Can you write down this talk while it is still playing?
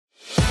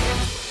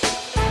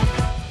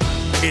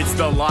It's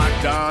the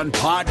Locked On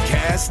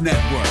Podcast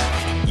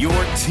Network, your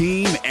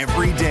team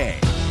every day.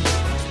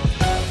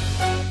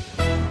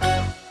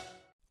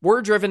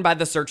 We're driven by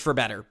the search for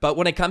better, but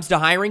when it comes to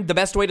hiring, the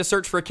best way to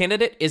search for a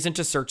candidate isn't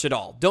to search at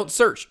all. Don't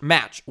search,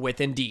 match with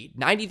Indeed.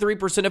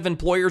 93% of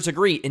employers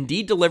agree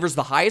Indeed delivers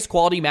the highest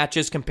quality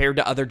matches compared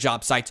to other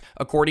job sites,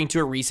 according to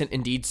a recent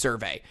Indeed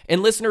survey.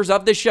 And listeners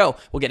of this show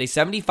will get a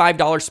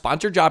 $75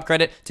 sponsored job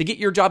credit to get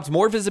your jobs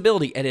more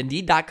visibility at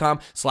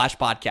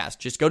Indeed.com/podcast.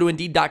 Just go to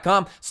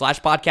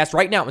Indeed.com/podcast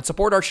right now and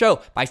support our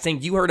show by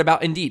saying you heard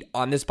about Indeed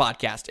on this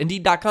podcast.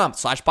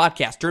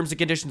 Indeed.com/podcast. Terms and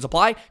conditions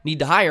apply. Need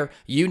to hire?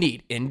 You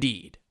need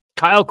Indeed.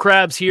 Kyle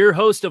Krabs here,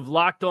 host of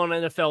Locked On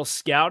NFL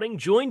Scouting.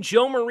 Join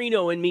Joe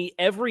Marino and me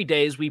every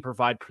day as we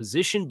provide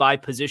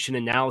position-by-position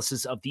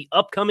analysis of the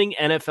upcoming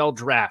NFL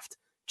Draft.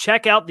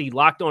 Check out the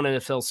Locked On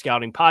NFL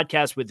Scouting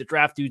podcast with the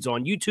Draft Dudes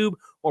on YouTube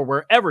or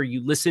wherever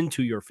you listen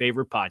to your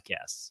favorite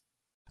podcasts.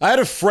 I had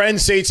a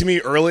friend say to me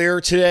earlier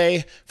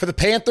today, for the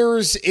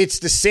Panthers, it's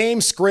the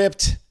same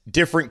script,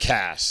 different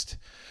cast.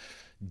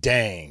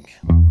 Dang.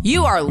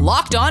 You are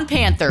Locked On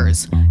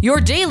Panthers, your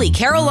daily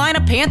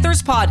Carolina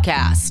Panthers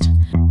podcast.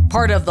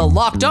 Part of the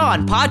Locked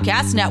On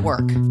Podcast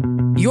Network.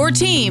 Your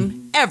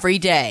team every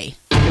day.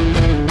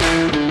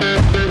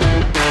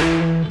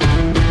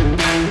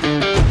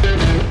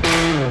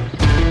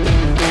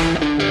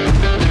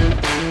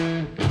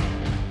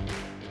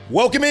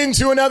 Welcome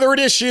into another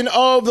edition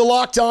of the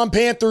Locked On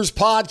Panthers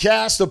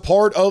podcast, a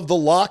part of the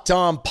Locked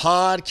On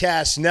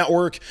Podcast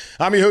Network.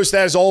 I'm your host,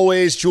 as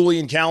always,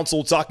 Julian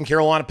Council, talking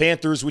Carolina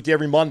Panthers with you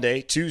every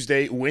Monday,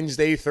 Tuesday,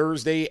 Wednesday,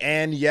 Thursday,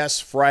 and yes,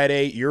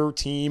 Friday, your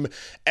team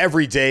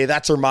every day.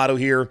 That's our motto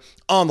here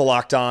on the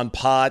Locked On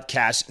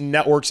Podcast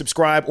Network.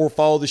 Subscribe or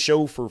follow the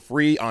show for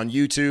free on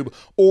YouTube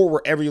or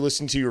wherever you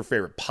listen to your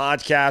favorite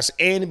podcasts.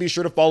 And be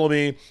sure to follow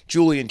me,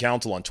 Julian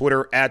Council, on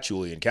Twitter, at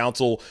Julian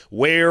Council,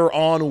 where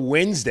on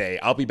Wednesday,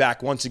 I'll be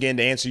back once again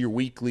to answer your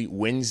weekly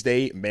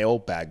Wednesday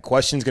mailbag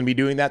questions. Going to be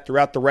doing that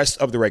throughout the rest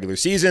of the regular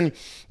season.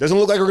 Doesn't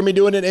look like we're going to be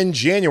doing it in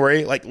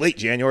January, like late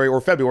January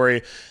or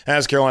February,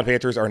 as Carolina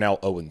Panthers are now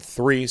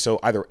 0-3. So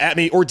either at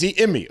me or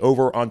DM me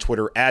over on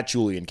Twitter at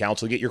Julian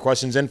Council. Get your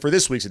questions in for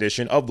this week's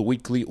edition of the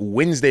weekly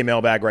Wednesday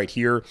mailbag right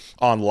here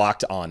on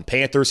Locked On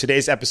Panthers.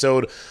 Today's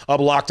episode of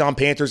Locked On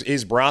Panthers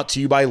is brought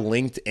to you by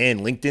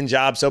LinkedIn. LinkedIn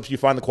Jobs helps you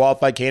find the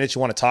qualified candidates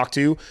you want to talk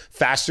to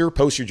faster.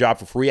 Post your job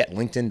for free at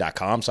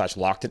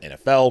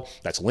linkedin.com/LockedOnNFL.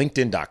 That's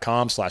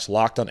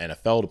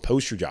linkedin.com/LockedOnNFL to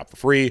post your job for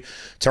free.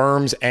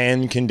 Terms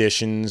and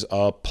conditions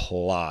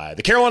apply.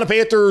 The Carolina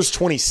Panthers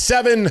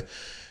 27,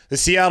 the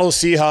Seattle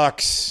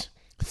Seahawks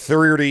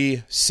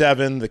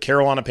 37. The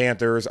Carolina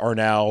Panthers are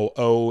now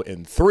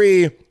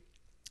 0-3.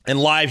 And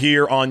live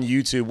here on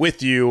YouTube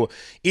with you,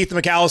 Ethan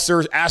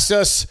McAllister asked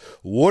us,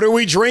 what are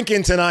we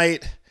drinking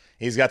tonight?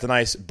 He's got the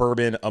nice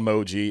bourbon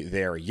emoji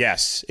there.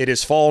 Yes, it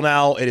is fall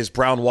now. It is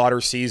brown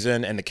water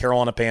season, and the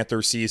Carolina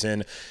Panthers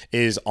season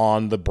is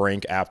on the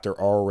brink after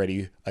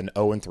already an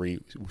 0-3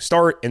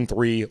 start in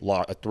 3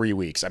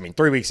 weeks. I mean,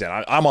 3 weeks in.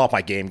 I'm off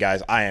my game,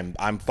 guys.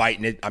 I'm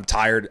fighting it. I'm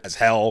tired as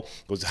hell.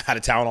 Was out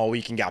of town all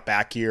week and got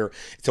back here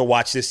to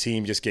watch this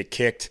team just get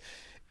kicked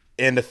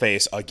in the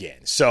face again.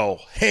 So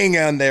hang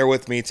on there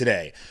with me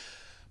today.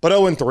 But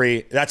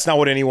 0-3, that's not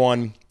what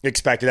anyone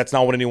expected. That's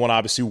not what anyone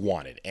obviously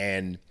wanted.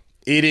 And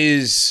it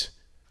is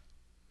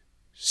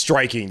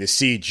striking to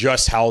see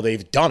just how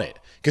they've done it.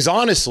 Because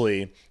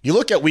honestly, you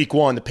look at week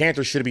 1, the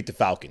Panthers should have beat the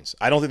Falcons.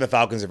 I don't think the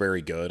Falcons are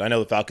very good. I know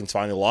the Falcons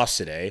finally lost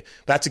today.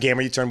 But that's a game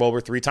where you turn it over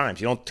 3 times.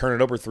 You don't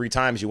turn it over 3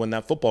 times, you win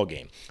that football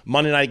game.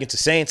 Monday night against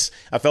the Saints,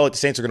 I felt like the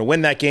Saints were going to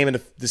win that game,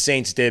 and the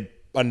Saints did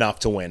enough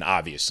to win,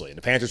 obviously. And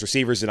the Panthers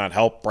receivers did not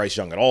help Bryce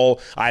Young at all.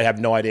 I have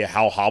no idea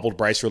how hobbled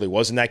Bryce really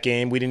was in that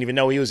game. We didn't even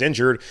know he was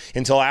injured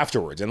until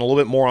afterwards. And a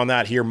little bit more on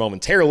that here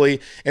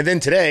momentarily. And then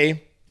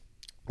today,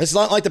 it's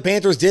not like the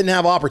Panthers didn't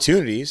have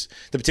opportunities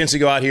to potentially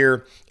go out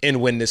here and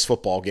win this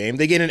football game.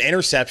 They get an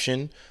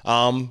interception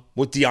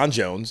with Deion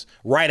Jones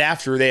right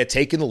after they had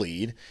taken the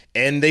lead,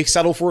 and they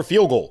settle for a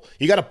field goal.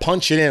 You got to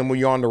punch it in when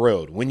you're on the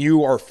road. When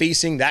you are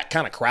facing that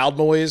kind of crowd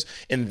noise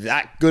and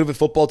that good of a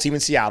football team in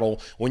Seattle,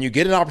 when you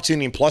get an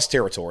opportunity in plus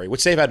territory,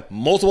 which they've had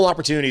multiple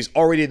opportunities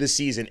already this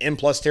season in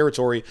plus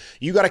territory,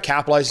 you got to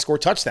capitalize and score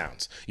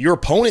touchdowns. Your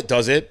opponent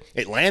does it.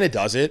 Atlanta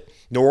does it.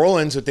 New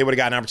Orleans, if they would have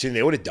gotten an opportunity,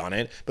 they would have done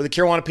it. But the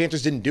Carolina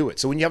Panthers didn't do it.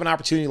 So when you have an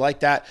opportunity like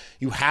that,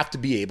 you have to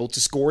be able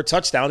to score a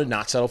touchdown and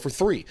not settle for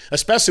 3,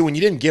 especially when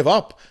you didn't give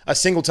up a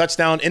single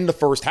touchdown in the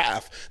first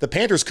half. The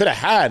Panthers could have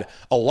had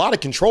a lot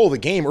of control of the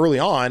game early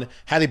on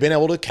had they been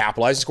able to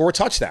capitalize and score a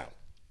touchdown.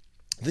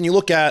 Then you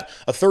look at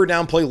a third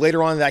down play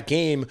later on in that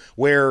game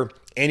where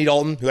Andy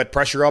Dalton, who had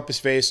pressure up his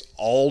face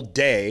all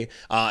day,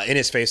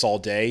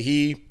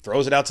 he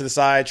throws it out to the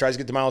side, tries to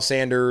get to Miles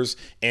Sanders,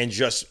 and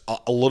just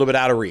a little bit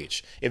out of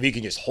reach. If you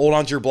can just hold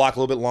onto your block a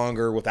little bit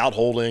longer without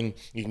holding,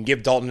 you can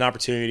give Dalton an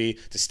opportunity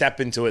to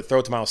step into it, throw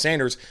it to Miles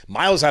Sanders.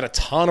 Miles had a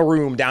ton of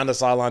room down the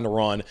sideline to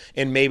run,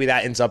 and maybe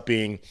that ends up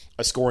being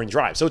a scoring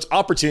drive. So it's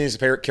opportunities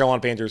the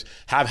Carolina Panthers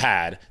have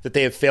had that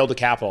they have failed to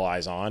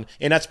capitalize on,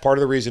 and that's part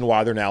of the reason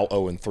why they're now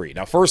 0-3.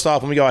 Now, first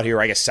off,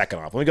 second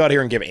off, let me go out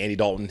here and give Andy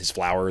Dalton his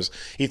flowers.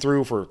 He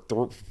threw for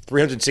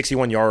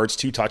 361 yards,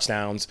 2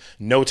 touchdowns,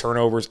 no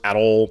turnovers at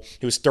all.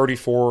 He was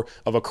 34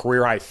 of a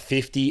career-high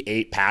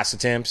 58 pass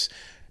attempts.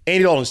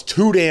 Andy Dalton's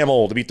too damn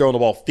old to be throwing the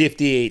ball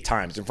 58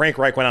 times. And Frank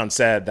Reich went out and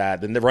said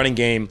that the running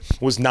game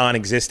was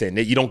non-existent.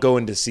 That you don't go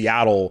into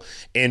Seattle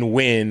and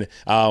win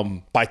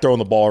by throwing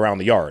the ball around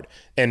the yard.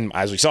 And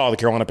as we saw, the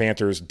Carolina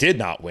Panthers did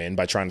not win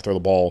by trying to throw the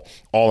ball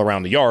all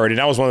around the yard. And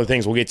that was one of the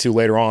things we'll get to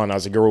later on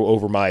as I go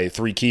over my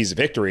 3 keys of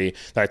victory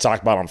that I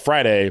talked about on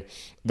Friday.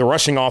 The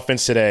rushing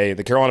offense today,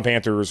 the Carolina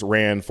Panthers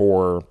ran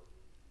for,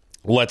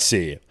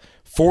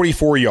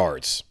 44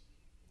 yards.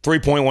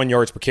 3.1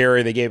 yards per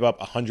carry. They gave up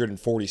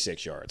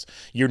 146 yards.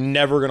 You're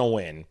never going to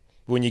win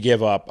when you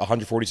give up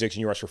 146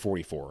 and you rush for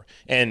 44.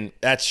 And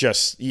that's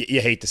just,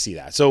 you hate to see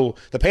that. So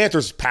the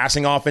Panthers'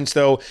 passing offense,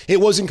 though, it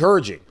was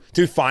encouraging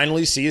to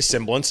finally see a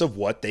semblance of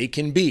what they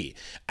can be.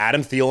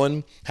 Adam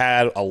Thielen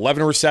had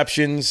 11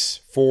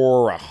 receptions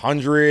for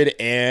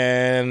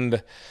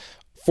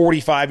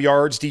 145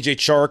 yards. DJ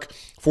Chark,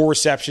 4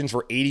 receptions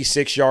for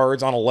 86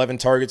 yards on 11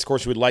 targets. Of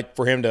course, we'd like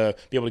for him to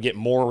be able to get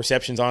more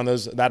receptions on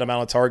that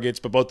amount of targets,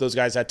 but both those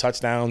guys had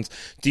touchdowns.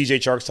 DJ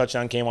Chark's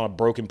touchdown came on a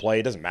broken play.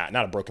 It doesn't matter.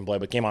 Not a broken play,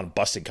 but came on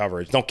busted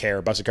coverage. Don't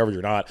care, busted coverage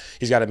or not.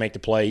 He's got to make the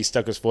play. He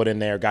stuck his foot in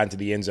there, got into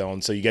the end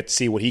zone, so you get to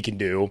see what he can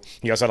do.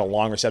 He also had a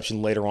long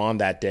reception later on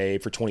that day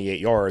for 28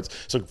 yards.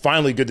 So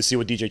finally good to see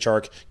what DJ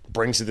Chark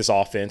brings to this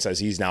offense as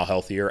he's now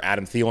healthier.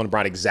 Adam Thielen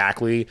brought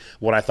exactly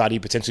what I thought he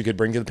potentially could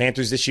bring to the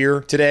Panthers this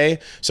year today.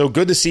 So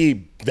good to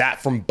see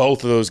that from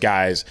both of those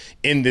guys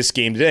in this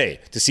game today,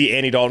 to see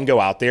Andy Dalton go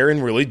out there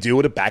and really do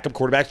what a backup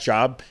quarterback's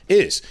job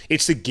is.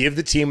 It's to give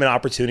the team an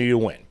opportunity to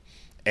win.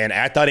 And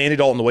I thought Andy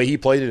Dalton, the way he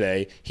played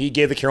today, he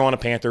gave the Carolina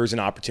Panthers an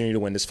opportunity to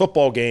win this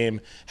football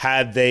game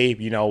had they,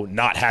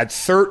 not had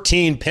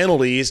 13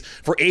 penalties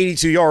for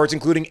 82 yards,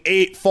 including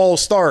 8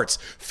 false starts,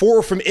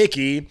 4 from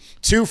Icky,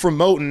 2 from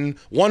Moton,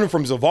 1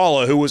 from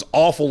Zavala, who was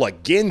awful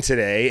again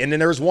today, and then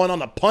there was 1 on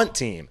the punt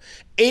team.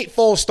 8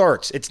 false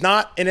starts. It's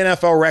not an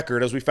NFL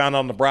record, as we found out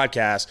on the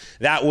broadcast.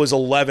 That was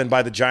 11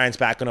 by the Giants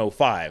back in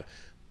 2005.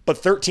 But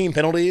 13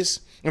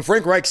 penalties, and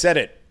Frank Reich said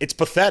it, it's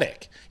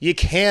pathetic. You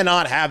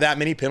cannot have that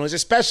many penalties,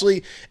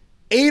 especially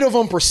 8 of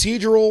them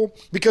procedural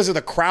because of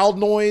the crowd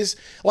noise.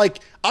 Like,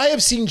 I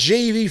have seen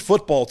JV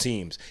football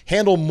teams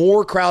handle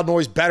more crowd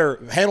noise better,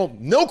 handle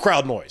no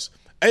crowd noise,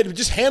 and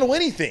just handle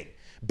anything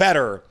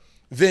better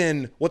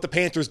than what the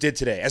Panthers did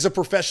today as a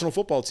professional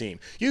football team.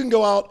 You can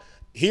go out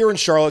here in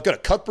Charlotte, go to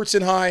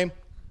Cuthbertson High,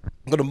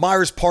 go to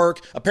Myers Park,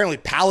 apparently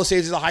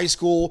Palisades is a high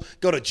school,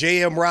 go to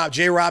J.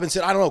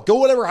 Robinson, I don't know, go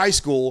whatever high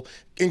school,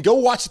 and go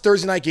watch the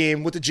Thursday night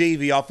game with the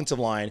JV offensive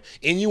line,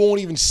 and you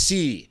won't even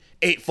see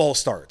 8 false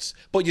starts.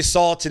 But you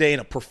saw it today in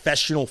a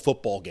professional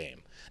football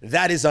game.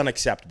 That is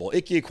unacceptable.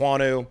 Ike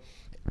Ekwonu,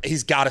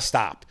 he's got to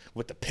stop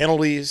with the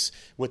penalties,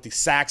 with the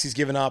sacks he's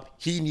given up.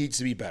 He needs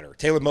to be better.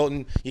 Taylor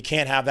Moton, you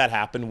can't have that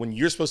happen when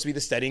you're supposed to be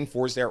the steadying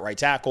force there at right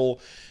tackle.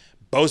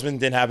 Bozeman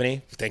didn't have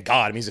any. Thank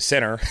God. I mean, he's a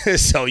center,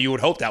 so you would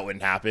hope that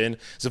wouldn't happen.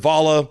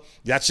 Zavala,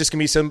 that's just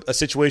going to be a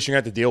situation you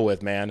have to deal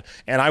with, man.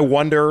 And I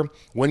wonder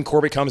when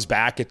Corbett comes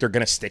back if they're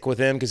going to stick with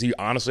him, because he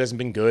honestly hasn't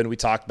been good. We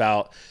talked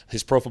about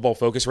his Pro Football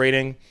Focus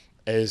rating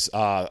is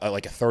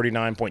like a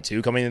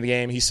 39.2 coming into the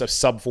game. He's a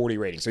sub-40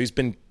 rating, so he's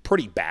been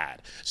pretty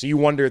bad. So you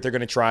wonder if they're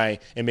going to try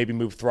and maybe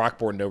move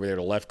Throckmorton over there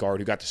to left guard,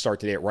 who got to start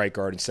today at right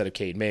guard instead of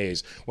Cade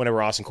Mays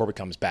whenever Austin Corbett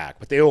comes back.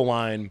 But the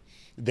O-line,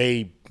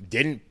 they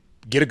didn't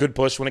get a good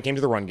push when it came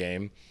to the run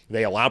game.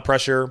 They allowed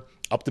pressure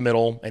up the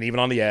middle and even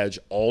on the edge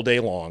all day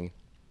long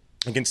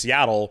against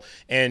Seattle.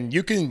 And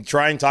you can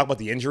try and talk about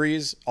the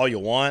injuries all you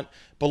want,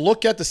 but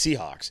look at the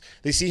Seahawks.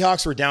 The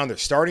Seahawks were down their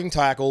starting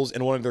tackles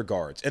and one of their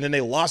guards. And then they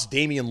lost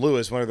Damian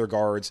Lewis, one of their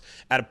guards,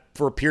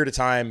 for a period of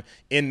time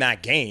in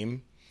that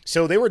game.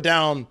 So they were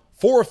down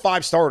 4 or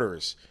 5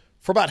 starters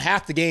for about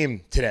half the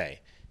game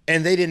today.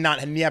 And they did not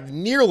have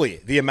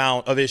nearly the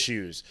amount of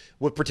issues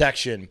with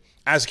protection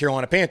as the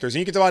Carolina Panthers. And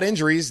you can talk about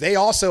injuries. They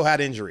also had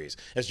injuries.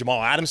 As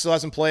Jamal Adams still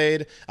hasn't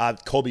played.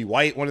 Kobe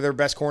White, one of their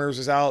best corners,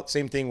 is out.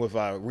 Same thing with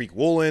Reek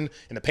Woolen.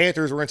 And the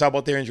Panthers, we're going to talk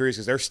about their injuries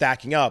because they're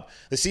stacking up.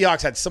 The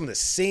Seahawks had some of the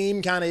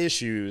same kind of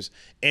issues,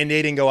 and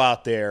they didn't go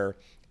out there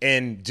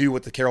and do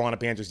what the Carolina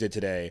Panthers did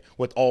today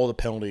with all the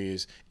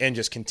penalties and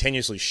just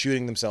continuously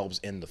shooting themselves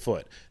in the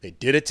foot. They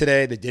did it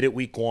today. They did it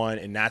week 1,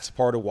 and that's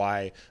part of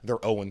why they're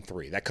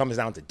 0-3. That comes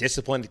down to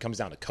discipline. It comes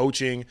down to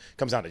coaching. It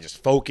comes down to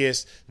just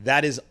focus.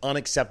 That is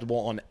unacceptable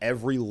on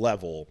every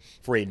level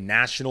for a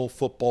National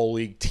Football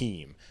League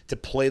team to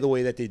play the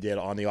way that they did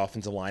on the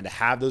offensive line, to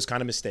have those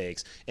kind of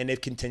mistakes, and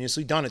they've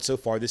continuously done it so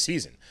far this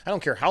season. I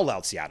don't care how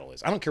loud Seattle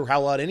is. I don't care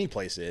how loud any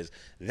place is.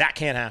 That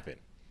can't happen.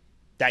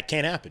 That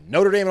can't happen.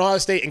 Notre Dame and Ohio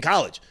State in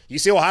college. You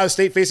see Ohio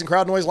State facing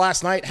crowd noise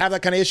last night have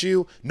that kind of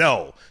issue?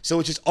 No. So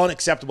it's just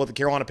unacceptable that the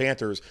Carolina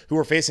Panthers, who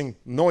are facing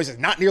noise that's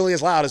not nearly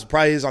as loud as it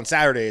probably is on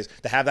Saturdays,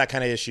 to have that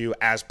kind of issue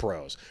as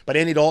pros. But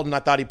Andy Dalton, I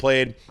thought he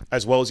played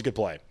as well as he could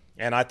play.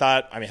 And I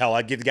thought,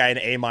 I'd give the guy an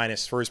A-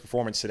 for his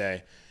performance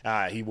today.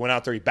 He went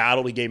out there, he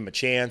battled, he gave him a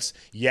chance.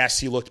 Yes,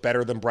 he looked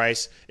better than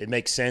Bryce. It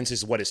makes sense.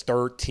 This is his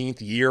 13th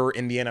year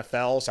in the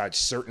NFL, so I'd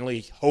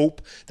certainly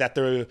hope that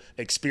the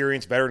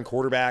experienced veteran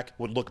quarterback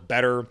would look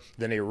better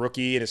than a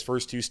rookie in his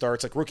first 2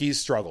 starts. Like, rookies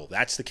struggle.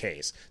 That's the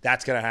case.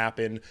 That's going to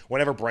happen.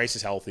 Whenever Bryce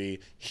is healthy,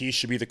 he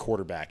should be the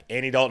quarterback.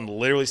 Andy Dalton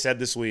literally said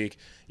this week,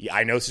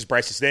 I know this is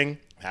Bryce's thing.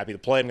 I'm happy to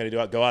play. I'm going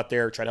to go out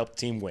there, try to help the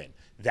team win.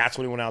 That's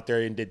what he went out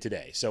there and did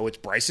today. So it's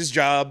Bryce's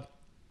job.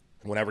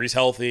 Whenever he's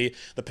healthy,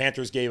 the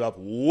Panthers gave up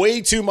way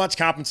too much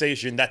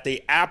compensation that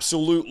they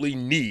absolutely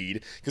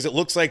need, because it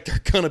looks like they're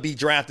going to be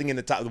drafting in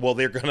the top. Well,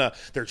 their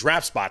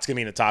draft spot's going to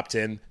be in the top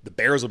 10. The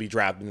Bears will be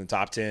drafted in the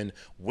top 10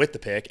 with the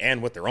pick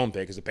and with their own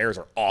pick, because the Bears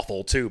are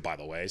awful too, by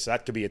the way. So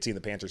that could be a team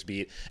the Panthers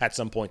beat at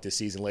some point this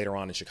season later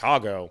on in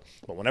Chicago.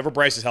 But whenever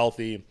Bryce is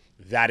healthy,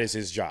 that is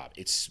his job.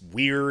 It's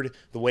weird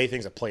the way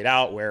things have played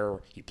out, where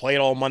he played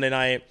all Monday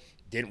night.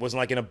 Wasn't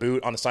like in a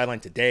boot on the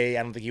sideline today.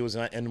 I don't think he was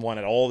in one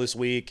at all this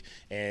week,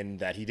 and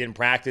that he didn't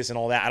practice and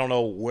all that. I don't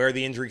know where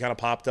the injury kind of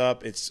popped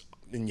up.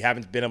 And you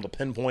haven't been able to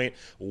pinpoint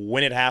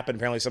when it happened,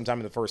 apparently sometime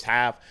in the first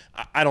half.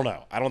 I don't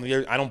know. I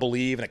don't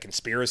believe in a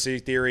conspiracy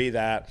theory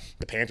that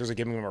the Panthers are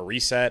giving him a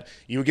reset.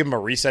 You would give him a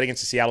reset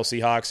against the Seattle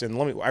Seahawks,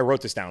 and I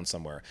wrote this down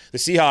somewhere. The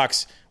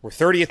Seahawks were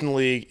 30th in the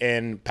league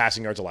in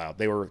passing yards allowed.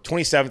 They were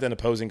 27th in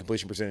opposing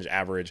completion percentage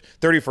average,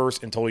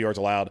 31st in total yards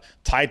allowed,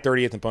 tied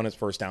 30th in opponents'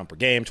 first down per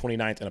game,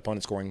 29th in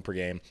opponent scoring per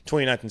game,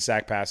 29th in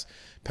sack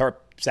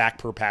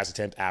per pass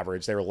attempt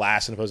average. They were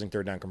last in opposing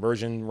third down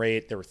conversion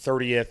rate. They were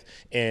 30th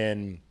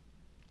in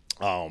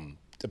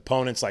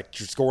opponents, like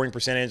scoring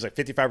percentage, like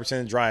 55% of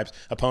the drives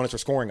opponents were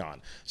scoring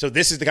on. So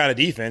this is the kind of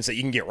defense that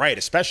you can get right,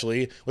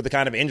 especially with the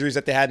kind of injuries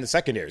that they had in the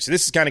secondary. So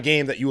this is the kind of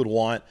game that you would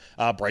want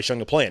Bryce Young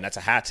to play. And that's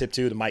a hat tip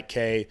to Mike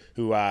Kay,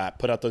 who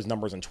put out those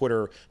numbers on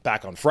Twitter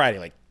back on Friday.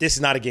 Like, this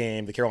is not a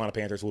game the Carolina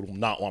Panthers would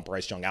not want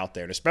Bryce Young out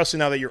there. And especially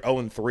now that you're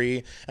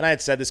 0-3, and I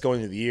had said this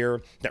going into the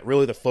year, that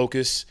really the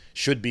focus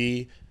should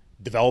be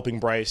developing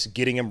Bryce,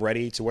 getting him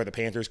ready to where the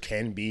Panthers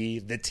can be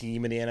the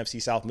team in the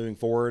NFC South moving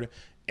forward.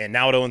 And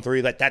now at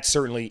 0-3, that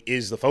certainly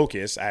is the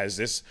focus, as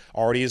this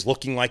already is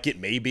looking like it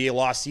may be a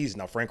lost season.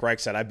 Now, Frank Reich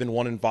said, I've been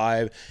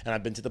 1-5, and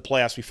I've been to the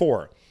playoffs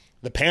before.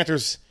 The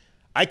Panthers,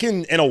 I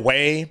can, in a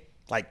way,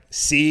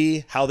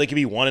 see how they could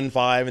be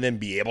 1-5 and then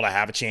be able to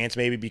have a chance,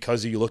 maybe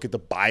because you look at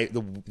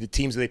the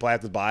teams that they play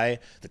after the bye,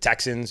 the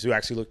Texans, who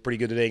actually looked pretty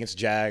good today against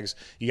the Jags.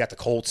 You got the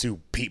Colts, who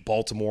beat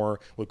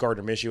Baltimore with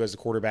Gardner Minshew as the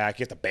quarterback.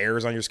 You got the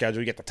Bears on your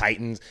schedule. You got the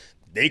Titans.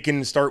 They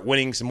can start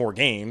winning some more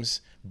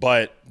games,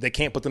 but they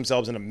can't put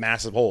themselves in a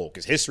massive hole,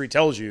 because history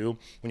tells you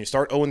when you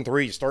start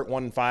 0-3, you start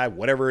 1-5,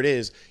 whatever it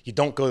is, you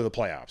don't go to the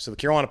playoffs. So the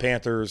Carolina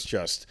Panthers,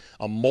 just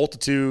a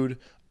multitude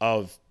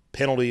of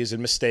penalties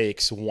and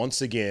mistakes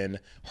once again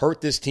hurt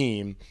this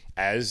team,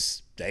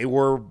 as they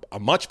were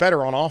much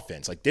better on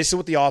offense. This is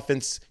what the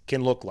offense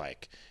can look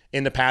like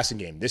in the passing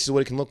game. This is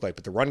what it can look like,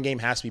 but the run game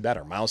has to be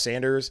better. Miles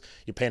Sanders,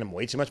 you're paying him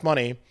way too much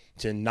money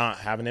to not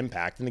have an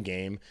impact in the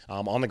game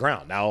on the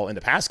ground. Now, in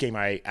the pass game,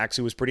 I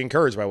actually was pretty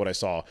encouraged by what I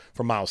saw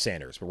from Miles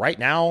Sanders. But right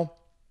now,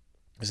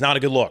 it's not a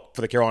good look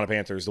for the Carolina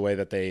Panthers, the way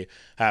that they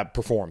have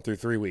performed through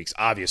 3 weeks,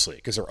 obviously,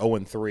 because they're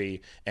 0-3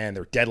 and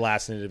they're dead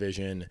last in the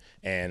division.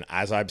 And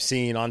as I've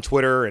seen on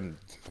Twitter and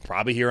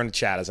probably here in the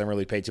chat, as I haven't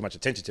really paid too much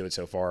attention to it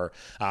so far,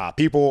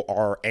 people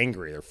are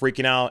angry. They're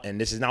freaking out, and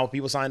this is not what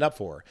people signed up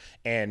for.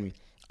 And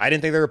I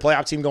didn't think they were a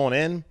playoff team going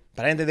in,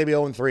 but I didn't think they'd be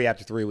 0-3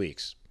 after 3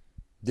 weeks.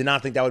 Did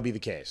not think that would be the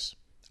case.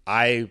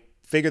 I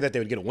figured that they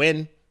would get a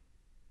win,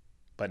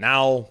 but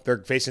now they're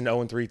facing an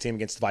 0-3 team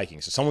against the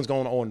Vikings. So someone's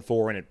going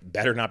 0-4, and it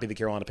better not be the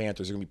Carolina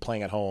Panthers. They're going to be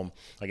playing at home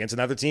against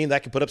another team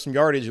that can put up some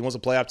yardage and was a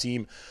playoff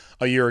team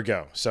a year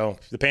ago. So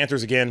the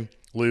Panthers, again,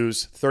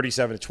 lose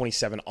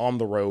 37-27 on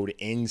the road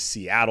in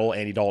Seattle.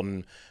 Andy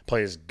Dalton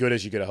played as good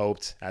as you could have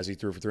hoped, as he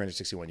threw for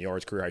 361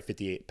 yards, career high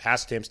 58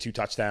 pass attempts, 2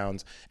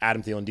 touchdowns.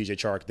 Adam Thielen, DJ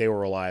Chark, they were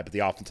reliable, but the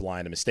offensive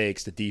line, the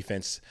mistakes, the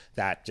defense,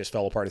 that just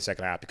fell apart in the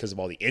second half because of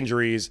all the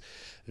injuries.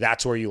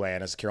 That's where you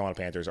land as the Carolina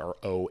Panthers are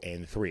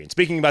 0-3. And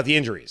speaking about the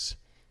injuries,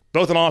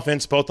 both on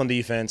offense, both on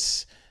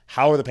defense,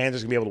 how are the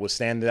Panthers going to be able to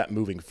withstand that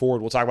moving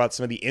forward? We'll talk about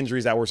some of the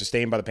injuries that were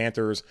sustained by the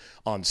Panthers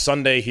on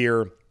Sunday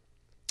here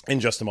in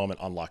just a moment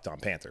on Locked On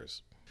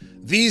Panthers.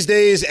 These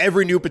days,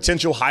 every new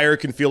potential hire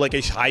can feel like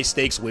a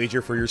high-stakes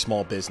wager for your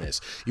small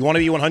business. You want to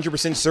be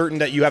 100% certain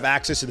that you have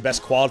access to the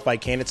best qualified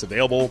candidates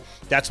available.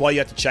 That's why you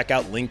have to check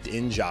out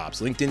LinkedIn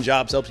Jobs. LinkedIn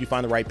Jobs helps you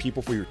find the right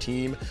people for your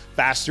team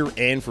faster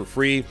and for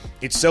free.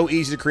 It's so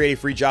easy to create a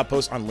free job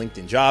post on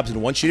LinkedIn Jobs,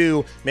 and once you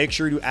do, make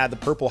sure to add the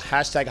purple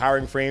hashtag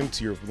hiring frame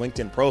to your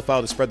LinkedIn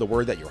profile to spread the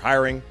word that you're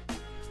hiring.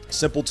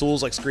 Simple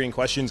tools like screening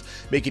questions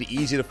make it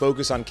easy to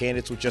focus on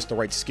candidates with just the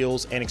right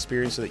skills and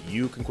experience so that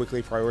you can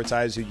quickly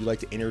prioritize who you'd like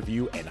to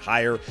interview and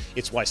hire.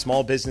 It's why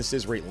small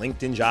businesses rate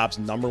LinkedIn Jobs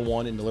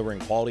 #1 in delivering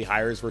quality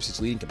hires versus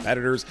leading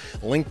competitors.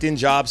 LinkedIn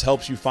Jobs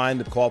helps you find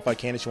the qualified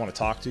candidates you want to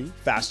talk to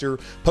faster.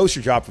 Post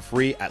your job for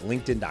free at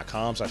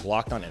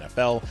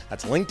linkedin.com/LockedOnNFL.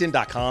 That's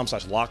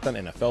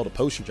linkedin.com/LockedOnNFL to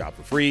post your job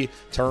for free.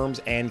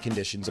 Terms and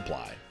conditions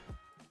apply.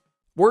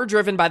 We're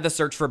driven by the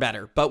search for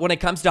better, but when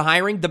it comes to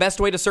hiring, the best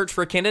way to search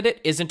for a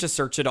candidate isn't to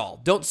search at all.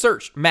 Don't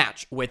search,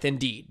 match with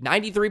Indeed.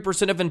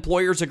 93% of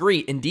employers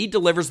agree Indeed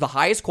delivers the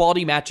highest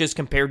quality matches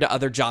compared to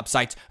other job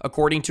sites,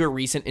 according to a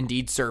recent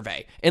Indeed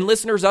survey. And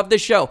listeners of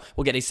this show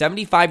will get a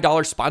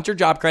 $75 sponsored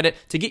job credit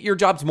to get your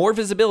jobs more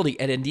visibility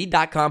at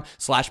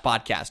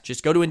Indeed.com/podcast.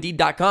 Just go to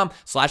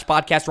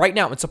Indeed.com/podcast right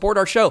now and support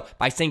our show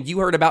by saying you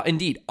heard about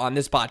Indeed on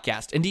this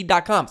podcast.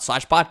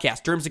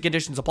 Indeed.com/podcast. Terms and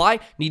conditions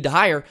apply. Need to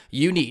hire?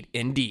 You need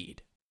Indeed.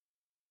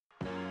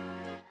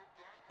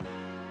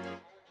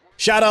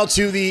 Shout out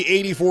to the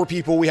 84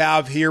 people we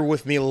have here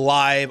with me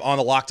live on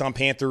the Locked On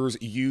Panthers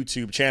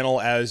YouTube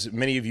channel. As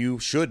many of you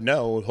should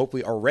know,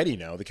 hopefully already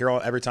know,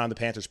 every time the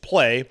Panthers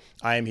play,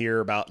 I am here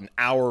about an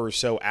hour or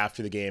so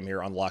after the game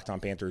here on the Locked On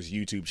Panthers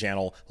YouTube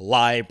channel,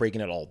 live,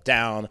 breaking it all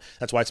down.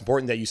 That's why it's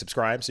important that you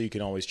subscribe so you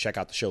can always check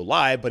out the show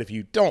live. But if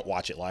you don't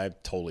watch it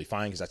live, totally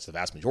fine, because that's the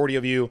vast majority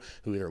of you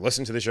who either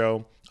listen to the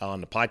show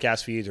on the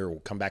podcast feeds or will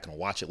come back and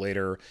watch it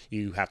later.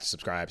 You have to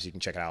subscribe so you can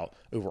check it out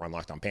over on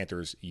Locked On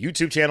Panthers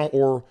YouTube channel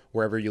or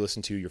wherever you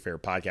listen to your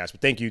favorite podcast.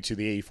 But thank you to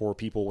the 84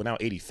 people, well now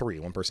 83.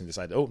 One person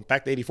decided, in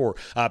fact, 84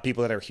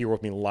 people that are here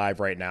with me live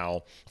right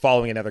now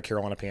following another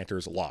Carolina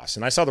Panthers loss.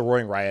 And I saw the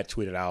Roaring Riot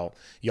tweeted out,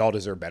 y'all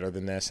deserve better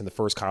than this. And the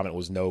first comment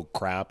was no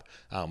crap,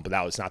 but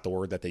that was not the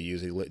word that they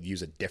use. They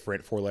use a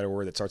different four-letter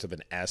word that starts with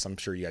an S. I'm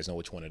sure you guys know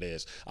which one it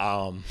is.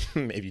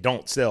 If you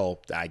don't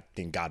still, I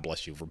think God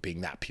bless you for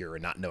being that pure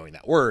and not knowing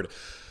that word.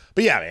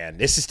 But yeah, man,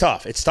 this is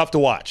tough. It's tough to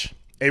watch.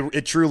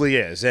 It truly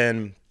is.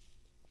 And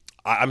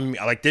I'm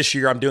like this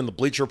year, I'm doing the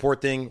Bleacher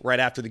Report thing right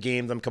after the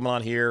games. I'm coming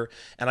on here,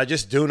 and I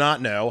just do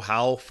not know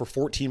how for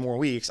 14 more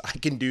weeks I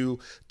can do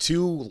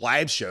 2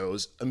 live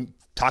shows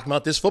talking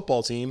about this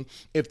football team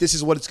if this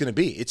is what it's going to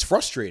be. It's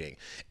frustrating.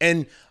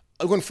 And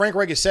when Frank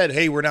Reich has said,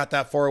 hey, we're not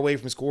that far away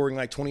from scoring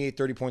like 28,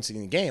 30 points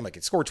in the game, like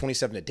it scored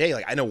 27 a day.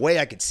 Like in a way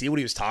I could see what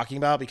he was talking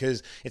about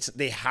because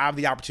they have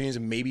the opportunities to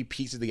maybe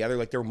piece it together.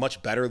 Like they're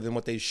much better than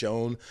what they've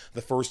shown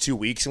the first 2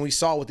 weeks. And we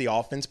saw what the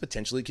offense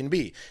potentially can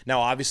be. Now,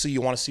 obviously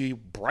you want to see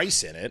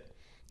Bryce in it.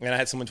 And I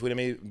had someone tweet at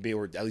me,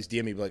 or at least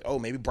DM me, like, oh,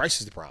 maybe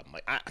Bryce is the problem.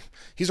 Like,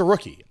 he's a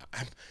rookie.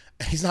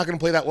 He's not going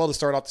to play that well to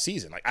start off the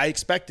season. Like I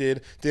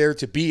expected there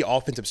to be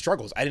offensive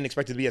struggles. I didn't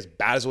expect it to be as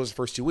bad as it was the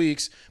first 2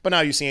 weeks. But now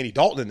you see Andy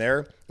Dalton in there.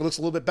 It looks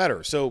a little bit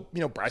better. So,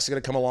 Bryce is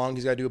going to come along.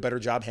 He's got to do a better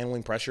job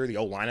handling pressure. The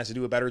O-line has to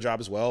do a better job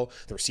as well.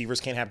 The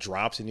receivers can't have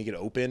drops and you get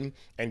open.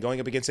 And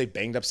going up against a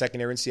banged-up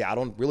secondary in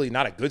Seattle, and really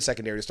not a good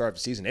secondary to start off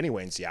the season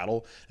anyway in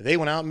Seattle, they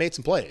went out and made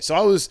some plays. So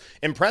I was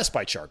impressed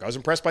by Chark. I was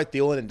impressed by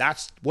Thielen, and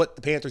that's what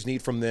the Panthers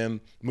need from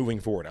them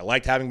moving forward. I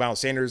liked having Miles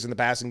Sanders in the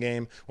passing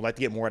game. Would like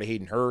to get more out of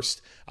Hayden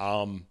Hurst.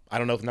 I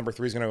don't know if number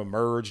 3 is going to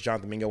emerge.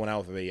 Jonathan Mingo went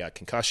out with a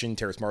concussion.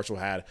 Terrace Marshall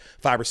had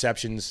 5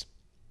 receptions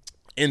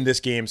in this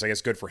game, so I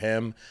guess good for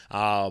him.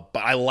 But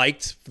I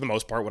liked, for the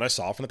most part, what I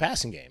saw from the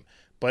passing game.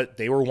 But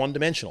they were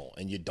one-dimensional,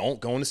 and you don't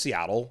go into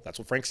Seattle, that's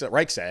what Frank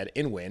Reich said,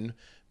 and win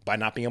by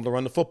not being able to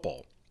run the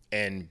football.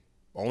 And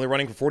only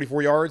running for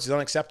 44 yards is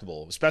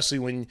unacceptable, especially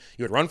when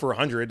you would run for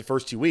 100 the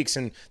first 2 weeks.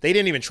 And they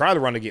didn't even try to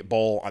run to get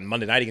ball on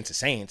Monday night against the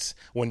Saints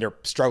when they're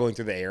struggling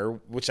through the air,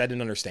 which I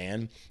didn't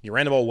understand. You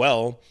ran the ball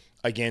well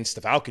against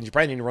the Falcons. You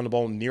probably didn't run the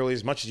ball nearly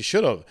as much as you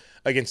should have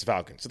against the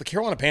Falcons. So the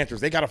Carolina Panthers,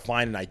 they got to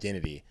find an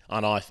identity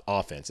on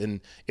offense.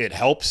 And it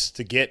helps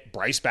to get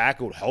Bryce back.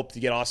 It would help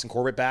to get Austin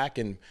Corbett back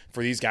and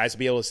for these guys to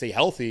be able to stay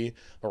healthy.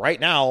 But right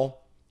now,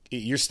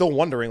 you're still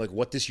wondering like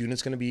what this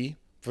unit's going to be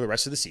for the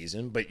rest of the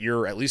season, but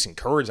you're at least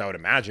encouraged, I would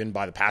imagine,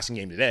 by the passing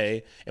game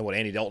today and what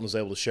Andy Dalton was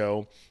able to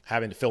show,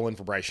 having to fill in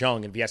for Bryce Young.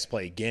 And if he has to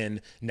play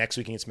again next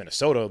week against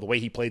Minnesota, the way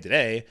he played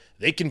today,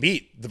 they can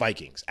beat the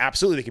Vikings.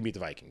 Absolutely, they can beat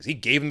the Vikings. He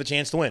gave them the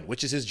chance to win,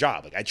 which is his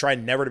job. Like I try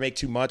never to make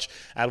too much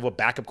out of what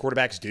backup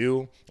quarterbacks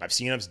do. I've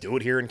seen us do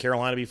it here in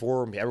Carolina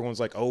before. Everyone's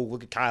like, oh,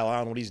 look at Kyle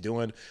Allen, what he's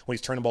doing when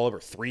he's turning the ball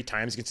over 3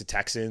 times against the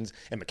Texans,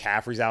 and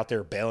McCaffrey's out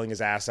there bailing his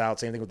ass out.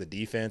 Same thing with the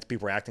defense.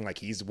 People are acting like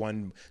he's the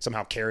one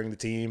somehow carrying the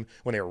team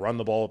when they run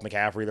the ball with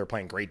McCaffrey. They're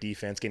playing great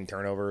defense, getting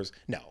turnovers.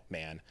 No,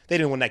 man. They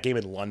didn't win that game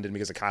in London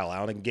because of Kyle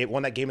Allen. They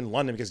won that game in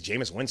London because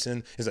Jameis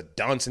Winston is a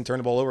dunce and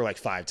turned the ball over like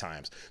 5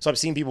 times. So I've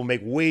seen people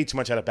make way too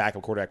much out of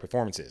backup quarterback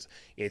performances.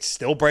 It's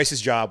still Bryce's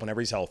job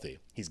whenever he's healthy.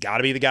 He's got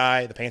to be the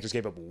guy. The Panthers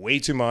gave up way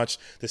too much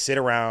to sit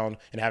around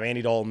and have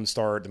Andy Dalton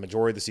start the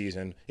majority of the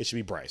season. It should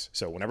be Bryce.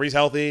 So whenever he's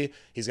healthy,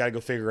 he's got to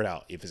go figure it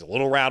out. If he's a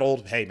little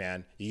rattled, hey,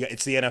 man,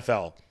 it's the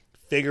NFL.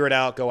 Figure it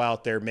out, go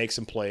out there, make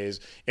some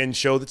plays, and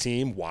show the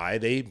team why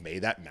they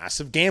made that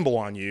massive gamble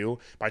on you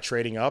by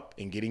trading up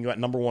and getting you at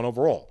number 1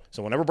 overall.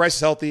 So whenever Bryce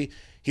is healthy,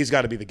 he's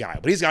got to be the guy.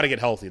 But he's got to get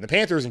healthy. And the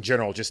Panthers in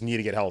general just need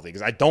to get healthy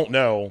because I don't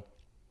know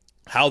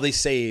how they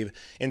save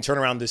and turn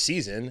around this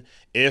season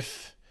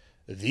if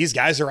these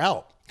guys are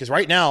out. Because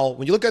right now,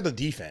 when you look at the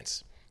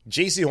defense,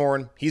 J.C.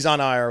 Horn, he's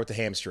on IR with the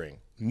hamstring.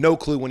 No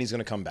clue when he's going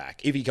to come back,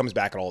 if he comes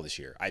back at all this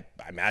year. I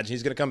imagine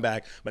he's going to come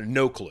back, but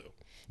no clue.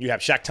 You have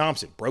Shaq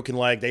Thompson, broken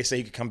leg. They say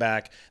he could come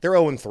back. They're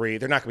 0-3.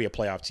 They're not going to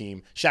be a playoff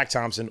team. Shaq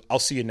Thompson, I'll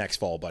see you next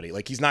fall, buddy.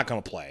 Like, he's not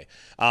going to play.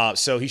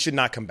 So he should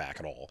not come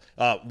back at all.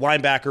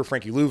 Linebacker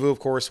Frankie Louvu, of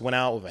course, went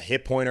out with a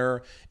hip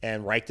pointer,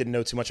 and Reich didn't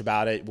know too much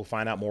about it. We'll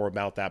find out more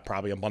about that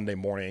probably on Monday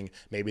morning,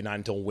 maybe not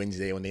until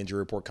Wednesday when the injury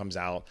report comes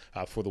out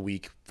for the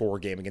Week 4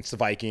 game against the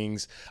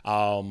Vikings.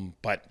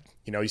 But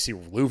you see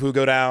Louvu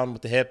go down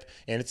with the hip,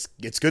 and it's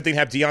a good thing to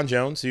have Deion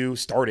Jones, who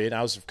started.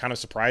 I was kind of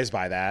surprised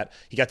by that.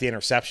 He got the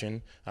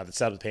interception that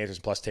settled the Panthers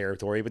in plus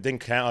territory, but then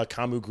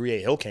Kamu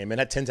Grier-Hill came in,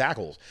 had 10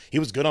 tackles. He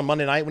was good on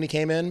Monday night when he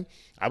came in.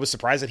 I was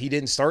surprised that he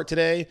didn't start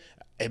today.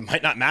 It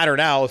might not matter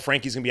now if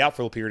Frankie's going to be out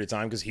for a period of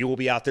time because he will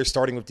be out there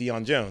starting with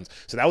Deion Jones.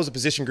 So that was a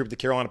position group the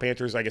Carolina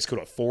Panthers, I guess, could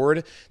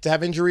afford to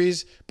have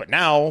injuries. But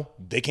now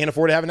they can't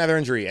afford to have another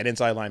injury at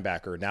inside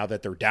linebacker now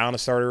that they're down a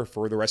starter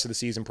for the rest of the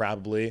season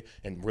probably,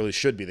 and really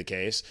should be the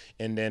case.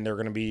 And then they're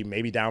going to be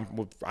maybe down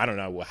with, I don't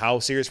know how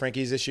serious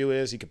Frankie's issue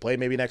is. He could play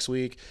maybe next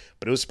week.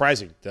 But it was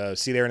surprising to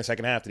see there in the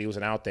second half that he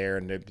wasn't out there,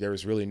 and there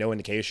was really no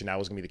indication that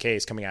was going to be the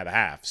case coming out of the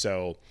half.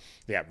 So,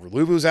 yeah,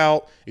 Louvu's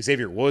out.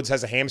 Xavier Woods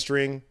has a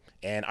hamstring.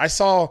 And I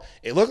saw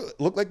it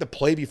looked like the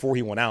play before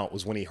he went out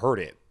was when he hurt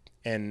it.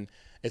 And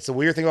it's the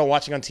weird thing about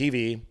watching on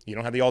TV. You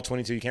don't have the all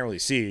 22. You can't really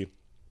see.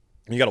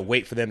 And you got to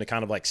wait for them to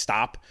kind of like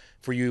stop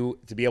for you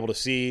to be able to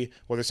see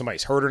whether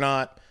somebody's hurt or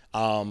not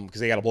because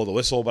they got to blow the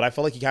whistle. But I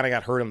felt like he kind of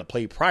got hurt on the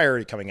play prior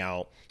to coming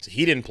out. So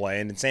he didn't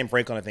play. And then Sam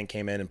Franklin, I think,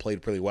 came in and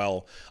played pretty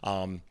well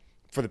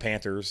for the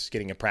Panthers,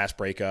 getting a pass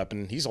breakup.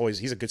 And he's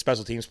a good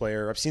special teams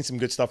player. I've seen some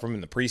good stuff from him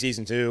in the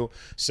preseason too.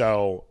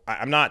 So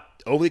I'm not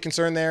overly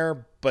concerned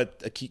there, but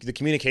the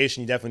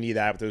communication, you definitely need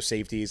that with those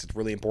safeties. It's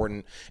really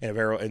important in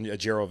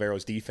Ejiro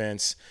Avero's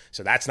defense.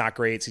 So that's not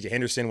great. CJ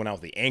Henderson went out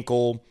with the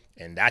ankle,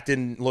 and that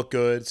didn't look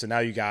good. So now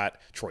you got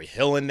Troy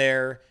Hill in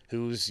there,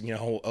 who's an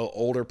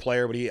older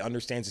player, but he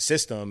understands the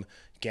system.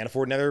 Can't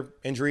afford another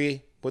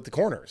injury with the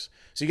corners.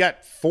 So you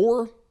got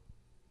 4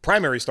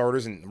 primary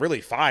starters and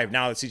really 5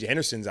 now that CJ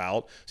Henderson's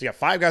out. So you got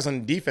 5 guys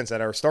on defense that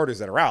are starters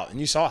that are out.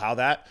 And you saw how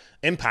that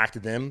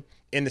impacted them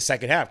in the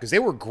second half because they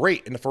were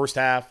great in the first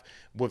half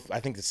with, I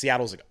think the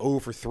Seattle's like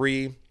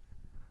 0-for-3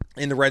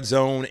 in the red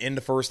zone in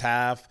the first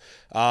half.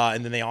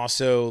 And then they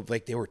also,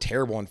 they were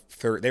terrible on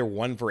third. They were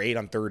 1-for-8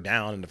 on third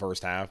down in the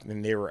first half.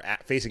 And they were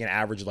facing an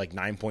average of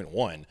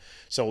 9.1.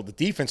 So the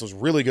defense was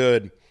really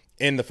good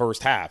in the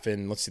first half.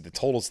 And let's see the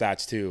total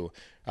stats too.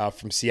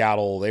 From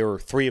Seattle, they were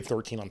 3 of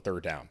 13 on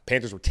third down.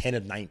 Panthers were 10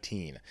 of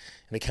 19, and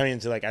they come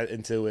into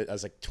it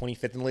as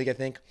 25th in the league, I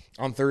think,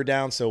 on third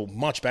down. So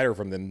much better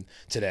from them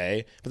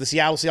today. But the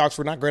Seattle Seahawks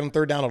were not great on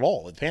third down at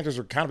all. The Panthers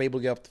were kind of able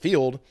to get up the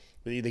field.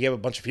 They gave a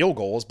bunch of field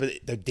goals, but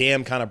the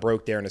dam kind of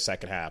broke there in the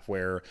second half,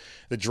 where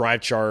the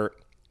drive chart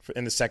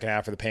in the second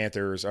half for the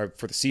Panthers, or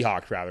for the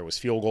Seahawks rather, was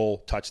field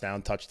goal,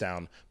 touchdown,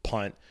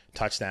 punt,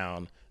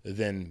 touchdown,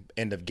 then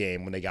end of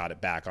game when they got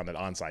it back on an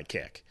onside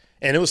kick.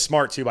 And it was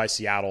smart, too, by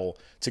Seattle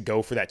to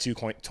go for that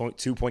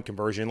two-point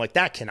conversion.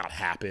 That cannot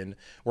happen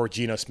where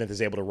Geno Smith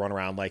is able to run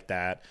around like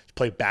that,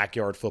 play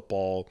backyard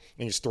football,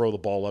 and just throw the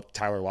ball up to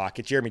Tyler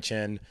Lockett. Jeremy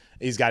Chin,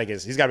 he's got to be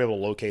able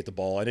to locate the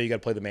ball. I know you got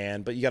to play the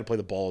man, but you got to play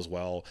the ball as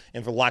well.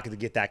 And for Lockett to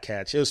get that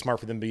catch, it was smart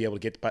for them to be able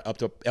to get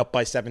up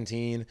by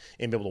 17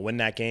 and be able to win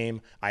that game.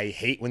 I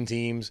hate when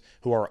teams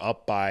who are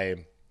up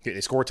by –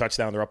 they score a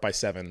touchdown, they're up by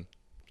 7.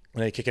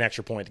 And they kick an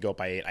extra point to go up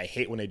by 8. I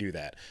hate when they do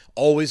that.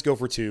 Always go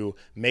for 2,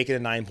 make it a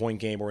 9-point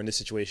game, or in this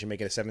situation,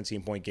 make it a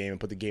 17-point game and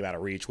put the game out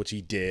of reach, which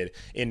he did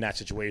in that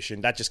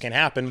situation. That just can't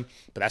happen,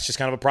 but that's just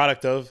kind of a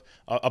product of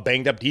a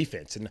banged-up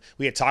defense. And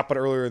we had talked about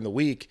earlier in the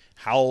week,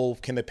 how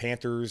can the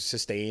Panthers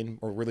sustain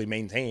or really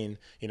maintain,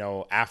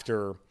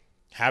 after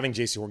having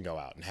J.C. Horn go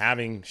out and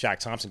having Shaq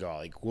Thompson go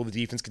out? Will the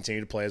defense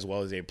continue to play as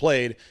well as they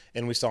played?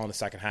 And we saw in the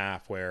second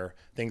half where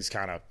things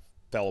kind of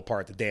fell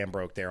apart. The dam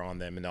broke there on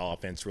them, and the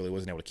offense really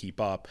wasn't able to keep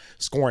up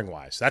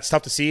scoring-wise. So that's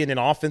tough to see. And then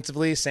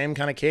offensively, same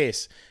kind of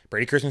case.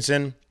 Brady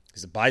Christensen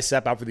is a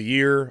bicep out for the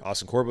year.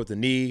 Austin Corbett with the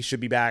knee should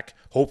be back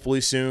hopefully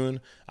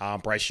soon.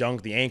 Bryce Young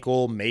with the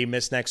ankle may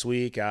miss next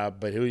week,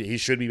 but he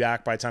should be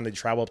back by the time they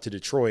travel up to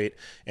Detroit.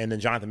 And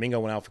then Jonathan Mingo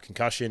went out for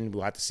concussion.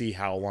 We'll have to see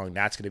how long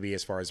that's going to be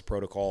as far as the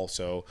protocol.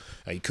 So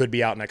he could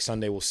be out next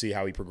Sunday. We'll see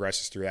how he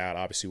progresses through that.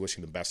 Obviously,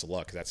 wishing them best of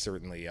luck because that's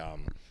certainly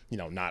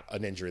not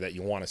an injury that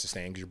you want to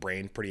sustain because your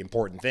brain, pretty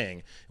important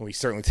thing. And we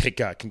certainly take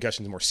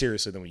concussions more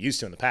seriously than we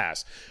used to in the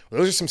past. Well,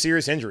 those are some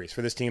serious injuries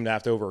for this team to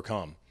have to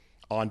overcome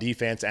on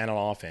defense and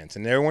on offense.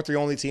 And they weren't the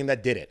only team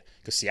that did it.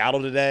 Because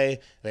Seattle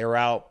today, they were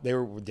out. They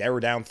were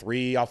down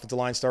 3 offensive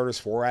line starters,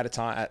 4 at a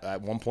time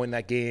at one point in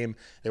that game.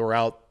 They were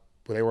out.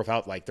 They were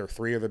without their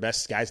 3 of their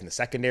best guys in the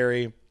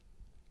secondary,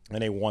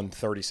 and they won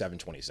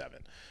 37-27.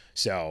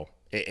 So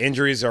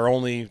injuries are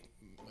only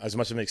as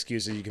much of an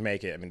excuse as you can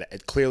make it. I mean,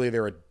 clearly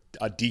they're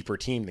a deeper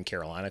team than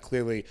Carolina.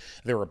 Clearly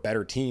they're a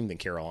better team than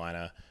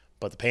Carolina.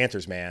 But the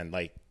Panthers, man,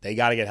 like, they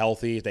got to get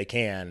healthy if they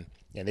can.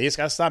 And they just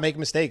got to stop making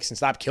mistakes and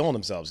stop killing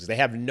themselves, because they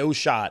have no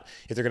shot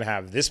if they're going to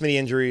have this many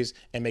injuries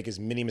and make as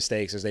many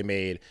mistakes as they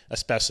made,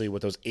 especially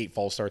with those 8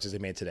 false starts as they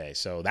made today.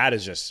 So that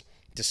is just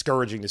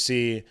discouraging to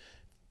see.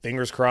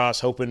 Fingers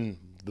crossed, hoping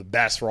the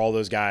best for all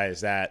those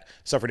guys that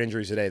suffered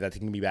injuries today, that they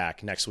can be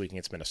back next week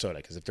against Minnesota.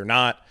 Because if they're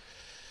not,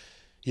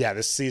 yeah,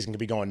 this season could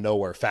be going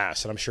nowhere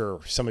fast. And I'm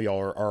sure some of y'all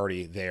are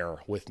already there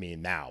with me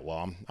now.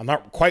 Well, I'm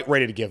not quite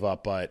ready to give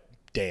up, but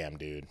damn,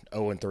 dude,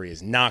 0-3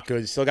 is not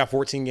good. Still got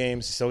 14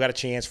 games. Still got a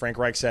chance. Frank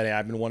Reich said, hey,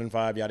 I've been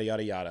 1-5, yada,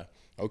 yada, yada.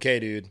 Okay,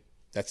 dude,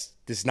 this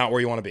is not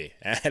where you want to be.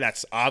 And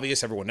that's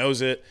obvious. Everyone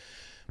knows it.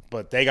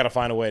 But they got to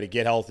find a way to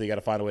get healthy. Got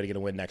to find a way to get a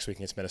win next week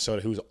against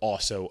Minnesota, who's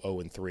also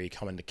 0-3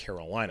 coming to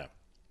Carolina.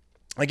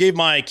 I gave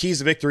my keys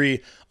to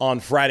victory on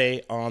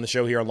Friday on the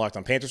show here on Locked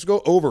On Panthers. We'll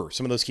go over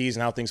some of those keys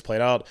and how things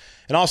played out,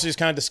 and also just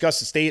kind of discuss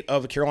the state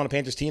of the Carolina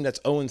Panthers team that's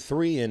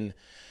 0-3 and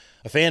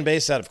a fan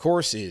base that, of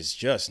course, is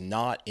just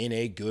not in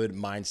a good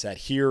mindset.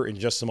 Here in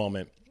just a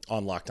moment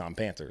on Locked On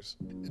Panthers.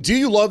 Do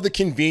you love the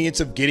convenience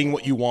of getting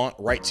what you want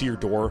right to your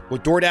door?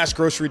 With DoorDash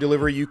grocery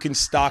delivery, you can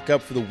stock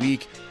up for the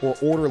week or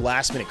order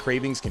last-minute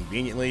cravings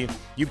conveniently.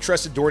 You've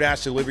trusted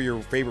DoorDash to deliver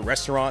your favorite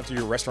restaurant to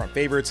your restaurant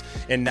favorites,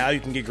 and now you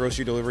can get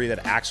grocery delivery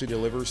that actually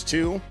delivers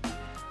too.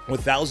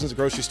 With thousands of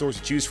grocery stores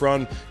to choose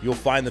from, you'll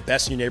find the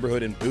best in your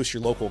neighborhood and boost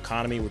your local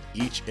economy with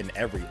each and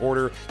every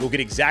order. You'll get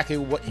exactly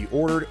what you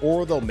ordered,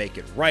 or they'll make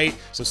it right.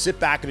 So sit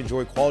back and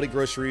enjoy quality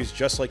groceries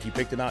just like you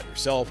picked them out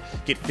yourself.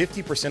 Get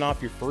 50%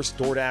 off your first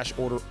DoorDash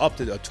order up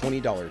to a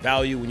 $20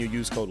 value when you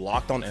use code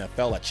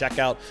LOCKEDONNFL at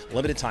checkout.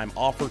 Limited time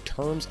offer.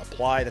 Terms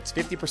apply. That's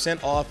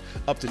 50% off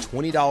up to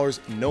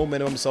 $20, no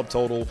minimum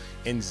subtotal,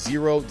 and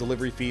 0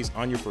 delivery fees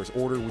on your first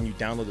order when you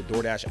download the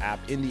DoorDash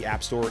app in the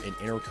App Store and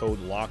enter code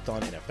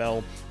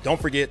LOCKEDONNFL. Don't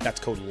forget,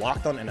 that's code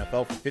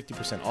LOCKEDONNFL for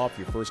 50% off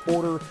your first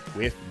order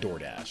with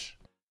DoorDash.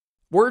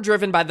 We're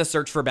driven by the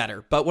search for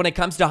better, but when it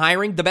comes to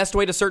hiring, the best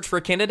way to search for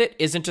a candidate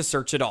isn't to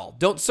search at all.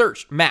 Don't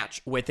search,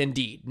 match with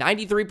Indeed.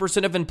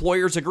 93% of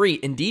employers agree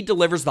Indeed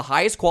delivers the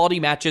highest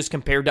quality matches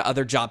compared to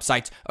other job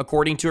sites,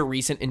 according to a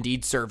recent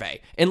Indeed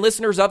survey. And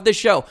listeners of this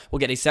show will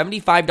get a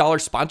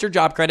 $75 sponsored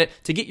job credit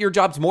to get your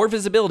jobs more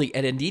visibility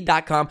at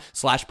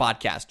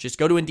Indeed.com/podcast. Just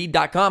go to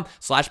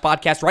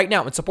Indeed.com/podcast right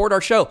now and support our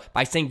show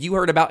by saying you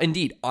heard about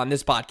Indeed on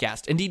this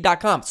podcast.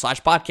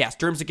 Indeed.com/podcast.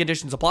 Terms and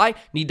conditions apply.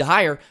 Need to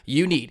hire?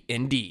 You need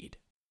Indeed.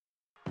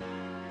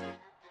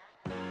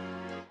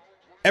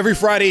 Every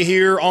Friday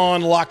here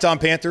on Locked On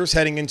Panthers,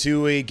 heading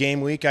into a game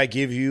week, I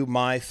give you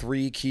my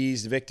 3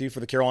 keys to victory for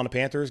the Carolina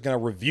Panthers. Going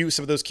to review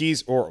some of those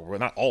keys, or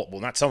not all,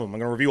 well, not some of them. I'm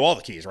going to review all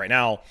the keys right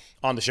now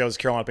on the show. The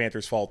Carolina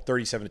Panthers fall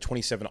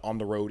 37-27 on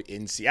the road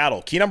in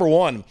Seattle. Key number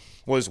 1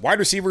 was wide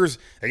receivers.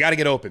 They got to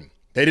get open.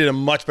 They did a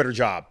much better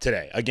job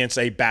today against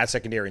a bad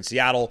secondary in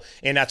Seattle,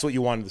 and that's what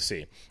you wanted to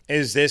see.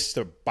 Is this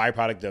the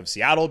byproduct of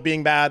Seattle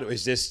being bad, or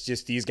is this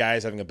just these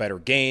guys having a better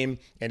game,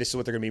 and this is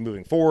what they're going to be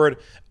moving forward?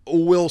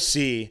 We'll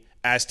see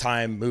as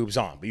time moves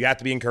on. But you have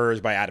to be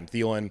encouraged by Adam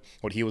Thielen,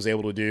 what he was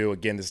able to do.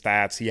 Again, the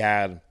stats, he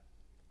had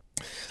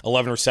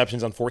 11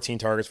 receptions on 14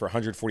 targets for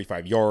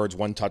 145 yards,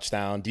 1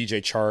 touchdown.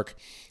 DJ Chark,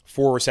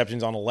 4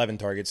 receptions on 11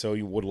 targets, so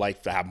you would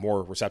like to have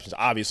more receptions,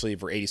 obviously,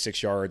 for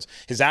 86 yards.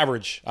 His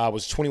average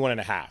was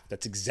 21.5.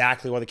 That's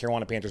exactly why the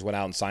Carolina Panthers went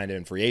out and signed him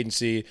in free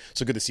agency,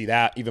 so good to see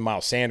that. Even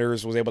Miles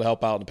Sanders was able to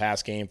help out in the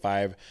pass game,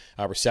 5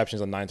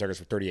 receptions on 9 targets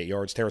for 38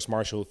 yards. Terrace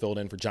Marshall, who filled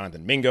in for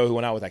Jonathan Mingo, who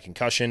went out with that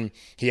concussion,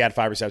 he had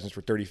 5 receptions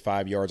for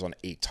 35 yards on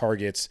 8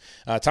 targets.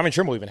 Tommy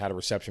Trimble even had a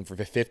reception for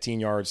 15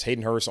 yards.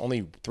 Hayden Hurst,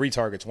 only 3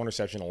 targets, 1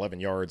 reception,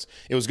 11 yards.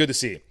 It was good to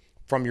see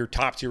from your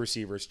top 2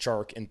 receivers,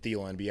 Chark and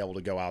Thielen, be able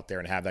to go out there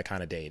and have that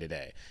kind of day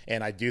today.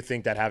 And I do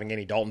think that having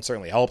Andy Dalton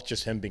certainly helped,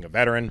 just him being a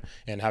veteran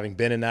and having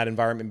been in that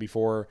environment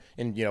before.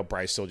 And,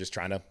 Bryce still just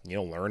trying to,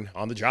 learn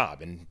on the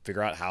job and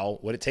figure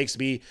out what it takes to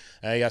be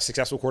a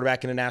successful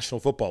quarterback in the National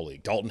Football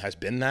League. Dalton has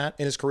been that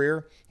in his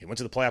career. He went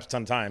to the playoffs a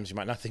ton of times. You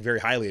might not think very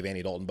highly of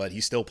Andy Dalton, but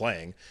he's still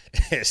playing.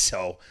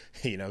 So,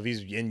 if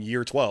he's in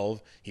year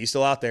 12, he's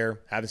still out there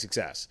having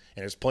success.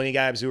 And there's plenty of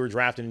guys who were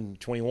drafted in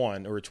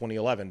 21 or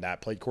 2011 that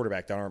played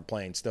quarterback that aren't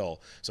playing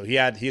still. So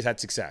he's had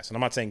success. And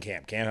I'm not saying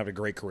Cam had a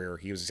great career.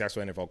 He was a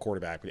successful NFL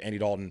quarterback. But Andy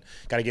Dalton,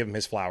 got to give him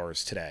his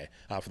flowers today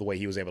for the way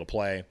he was able to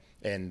play.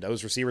 And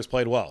those receivers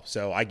played well.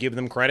 So I give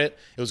them credit.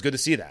 It was good to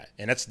see that.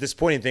 And that's a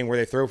disappointing thing where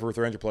they throw for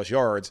 300-plus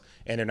yards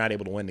and they're not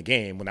able to win the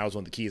game, when that was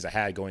one of the keys I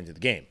had going into the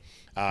game.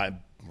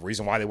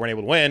 Reason why they weren't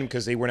able to win,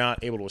 because they were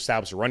not able to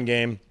establish a run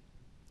game.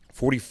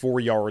 44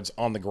 yards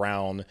on the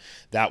ground.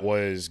 That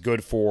was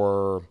good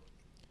for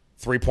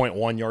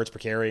 3.1 yards per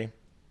carry.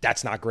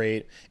 That's not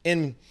great.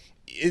 And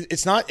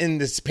it's not in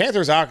this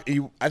Panthers. I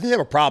think they have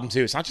a problem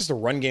too. It's not just a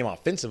run game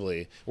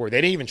offensively, where they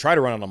didn't even try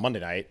to run it on Monday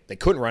night. They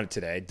couldn't run it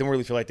today. Didn't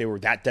really feel like they were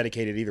that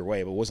dedicated either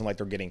way. But it wasn't like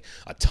they're getting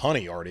a ton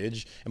of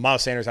yardage. And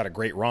Miles Sanders had a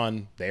great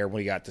run there when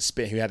he got the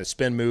spin. He had a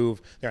spin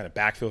move there in the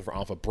backfield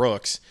off of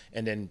Brooks,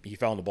 and then he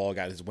fell on the ball,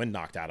 got his wind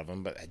knocked out of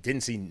him. But I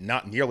didn't see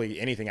not nearly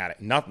anything out of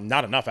it. Not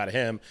enough out of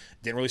him.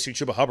 Didn't really see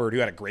Chuba Hubbard, who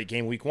had a great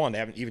game week 1. They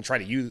haven't even tried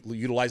to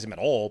utilize him at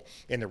all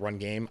in the run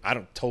game. I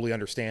don't totally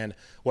understand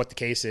what the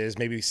case is.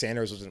 Maybe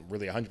Sanders wasn't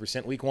really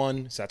 100% week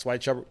 1, so that's why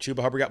Chuba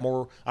Hubbard got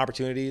more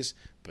opportunities.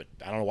 But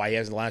I don't know why he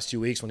has in the last 2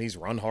 weeks when he's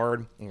run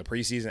hard in the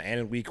preseason and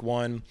in week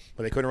 1,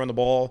 but they couldn't run the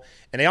ball.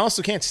 And they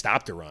also can't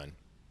stop the run.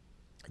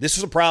 This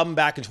was a problem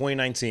back in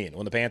 2019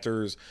 when the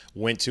Panthers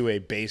went to a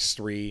base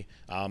 3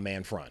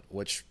 man front,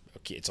 which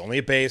it's only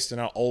a base. They're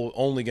not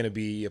only going to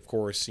be, of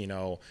course, in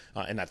that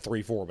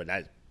 3-4,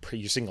 but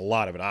you're seeing a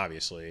lot of it,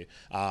 obviously.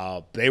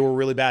 They were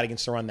really bad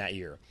against the run that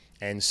year.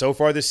 And so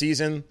far this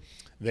season,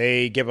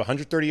 they give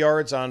 130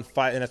 yards on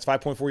 5, and that's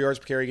 5.4 yards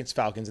per carry against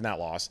Falcons in that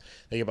loss.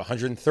 They give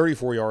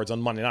 134 yards on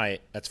Monday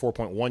night. That's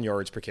 4.1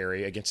 yards per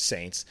carry against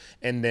Saints.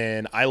 And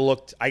then I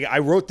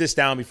wrote this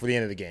down before the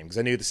end of the game because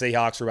I knew the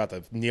Seahawks were about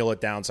to kneel it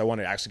down. So I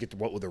wanted to actually get to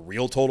what the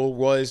real total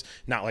was,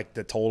 not like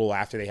the total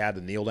after they had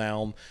the kneel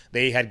down.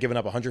 They had given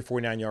up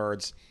 149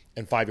 yards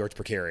and 5 yards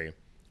per carry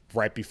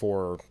right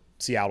before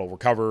Seattle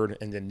recovered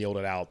and then kneeled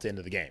it out at the end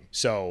of the game.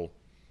 So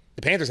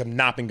the Panthers have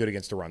not been good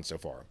against the run so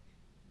far.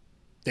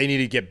 They need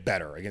to get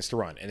better against the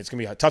run. And it's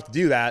going to be tough to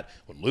do that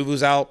when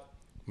Luvu's out,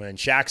 when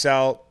Shaq's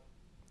out,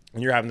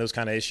 and you're having those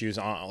kind of issues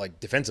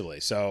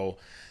defensively. So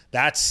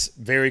that's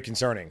very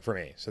concerning for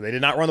me. So they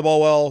did not run the ball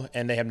well,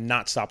 and they have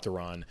not stopped the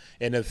run.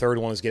 And the third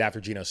one is get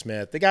after Geno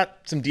Smith. They got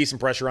some decent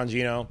pressure on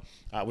Geno,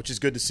 which is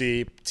good to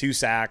see. 2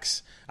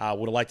 sacks.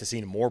 Would have liked to see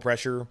more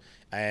pressure.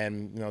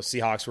 And,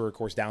 Seahawks were, of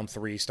course, down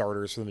 3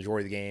 starters for the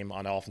majority of the game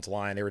on the offensive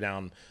line. They were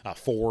down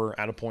 4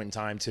 at a point in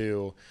time,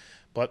 too.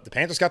 But the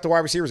Panthers got the wide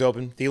receivers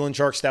open. Thielen and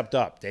Chark stepped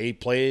up. They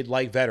played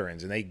like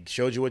veterans, and they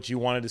showed you what you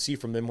wanted to see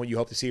from them, what you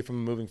hope to see from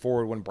them moving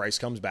forward when Bryce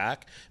comes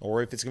back,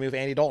 or if it's going to be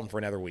with Andy Dalton for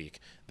another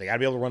week. They got to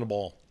be able to run the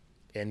ball.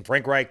 And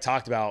Frank Reich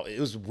talked about, it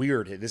was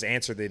weird, this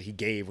answer that he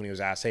gave when he was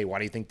asked, hey, why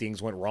do you think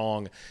things went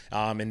wrong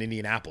in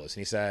Indianapolis?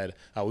 And he said,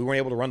 we weren't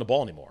able to run the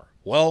ball anymore.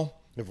 Well,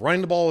 if running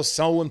the ball is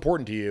so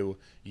important to you,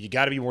 you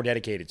got to be more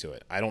dedicated to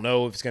it. I don't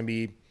know if it's going to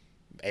be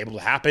able to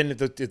happen if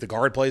the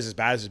guard plays as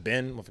bad as it's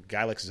been with a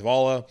guy like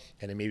Zavala,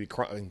 and then maybe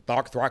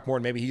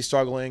Throckmorton, maybe he's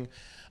struggling.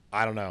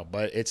 I don't know,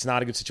 but it's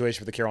not a good situation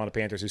for the Carolina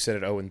Panthers, who sit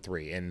at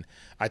 0-3. And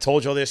I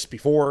told you all this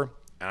before,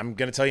 and I'm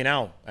going to tell you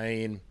now. I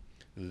mean,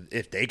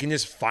 if they can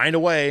just find a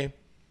way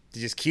to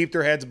just keep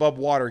their heads above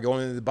water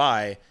going into the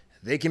bye,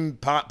 they can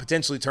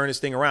potentially turn this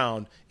thing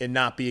around and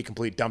not be a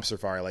complete dumpster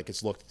fire like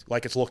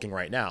it's looking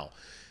right now.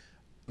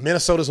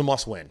 Minnesota's a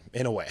must-win,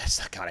 in a way.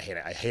 God, I hate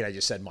it. I hate I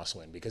just said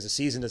must-win because the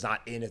season is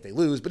not in if they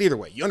lose. But either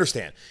way, you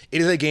understand.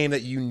 It is a game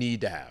that you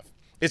need to have.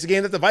 It's a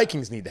game that the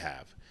Vikings need to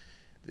have.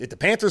 If the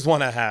Panthers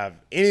want to have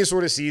any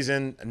sort of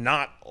season,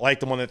 not like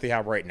the one that they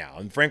have right now.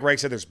 And Frank Reich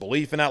said there's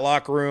belief in that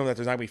locker room, that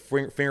there's not going to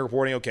be finger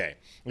reporting. Okay,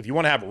 if you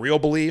want to have real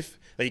belief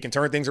that you can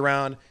turn things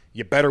around,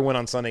 you better win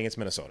on Sunday against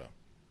Minnesota.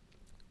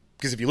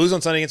 Because if you lose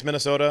on Sunday against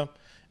Minnesota,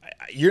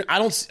 you're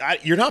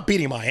not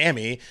beating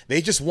Miami.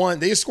 They just won.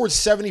 They just scored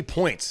 70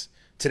 points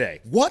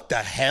today. What the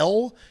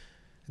hell?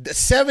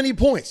 70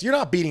 points. You're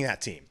not beating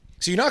that team.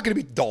 So you're not going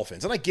to beat the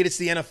Dolphins. And I get it's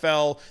the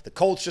NFL. The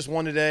Colts just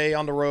won today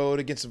on the road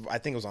against, I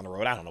think it was on the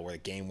road. I don't know where the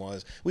game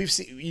was. You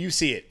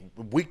see it.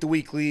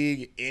 Week-to-week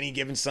league, any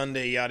given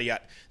Sunday, yada,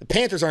 yada. The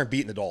Panthers aren't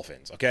beating the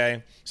Dolphins,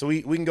 okay? So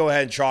we can go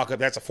ahead and chalk up.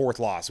 That's a 4th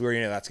loss. We already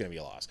know that's going to be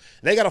a loss.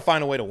 They got to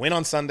find a way to win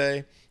on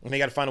Sunday, and they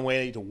got to find a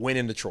way to win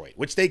in Detroit,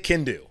 which they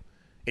can do.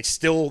 It's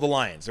still the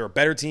Lions. They're a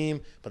better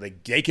team, but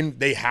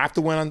they have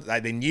to win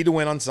they need to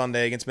win on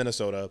Sunday against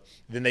Minnesota.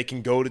 Then they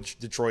can go to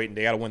Detroit, and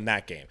they got to win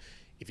that game.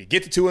 If you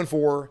get to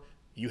 2-4,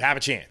 you have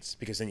a chance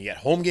because then you get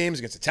home games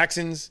against the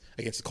Texans,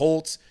 against the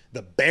Colts.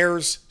 The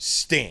Bears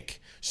stink.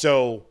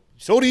 So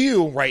do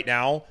you right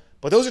now,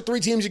 but those are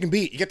 3 teams you can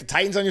beat. You get the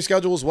Titans on your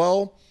schedule as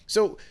well.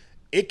 So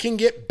it can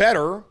get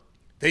better.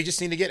 They just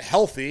need to get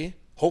healthy.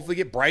 Hopefully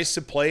get Bryce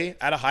to play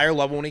at a higher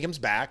level when he comes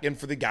back, and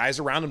for the guys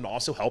around him to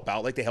also help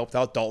out like they helped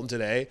out Dalton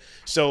today.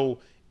 So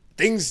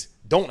things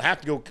don't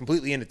have to go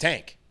completely in the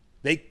tank.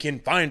 They can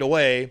find a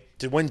way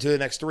to win to the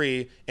next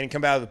 3 and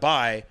come out of the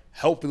bye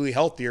hopefully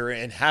healthier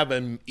and have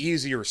an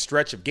easier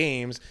stretch of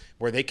games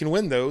where they can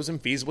win those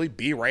and feasibly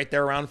be right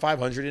there around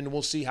 500, and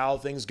we'll see how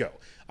things go.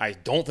 I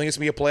don't think it's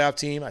going to be a playoff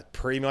team. I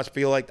pretty much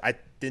feel like I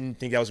didn't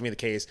think that was going to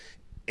be the case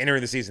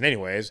entering the season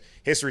anyways.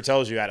 History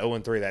tells you at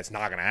 0-3 that's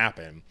not going to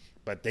happen.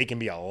 But they can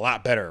be a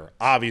lot better,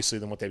 obviously,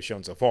 than what they've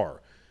shown so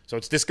far. So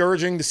it's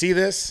discouraging to see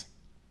this.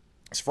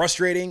 It's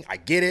frustrating. I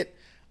get it.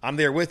 I'm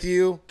there with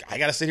you. I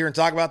got to sit here and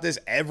talk about this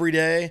every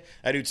day.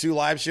 I do 2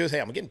 live shows.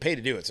 Hey, I'm getting paid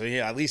to do it. So,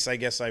 yeah, at least I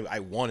guess I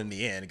won in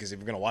the end, because if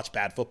you're going to watch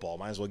bad football,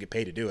 might as well get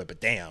paid to do it. But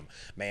damn,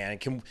 man,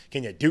 can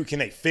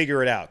they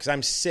figure it out? Because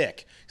I'm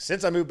sick.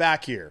 Since I moved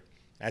back here,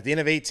 At the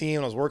end of 18,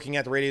 when I was working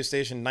at the radio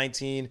station,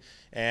 19,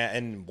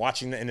 and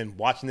watching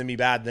them be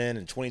bad then,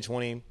 in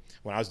 2020,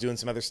 when I was doing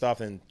some other stuff,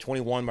 and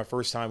 21, my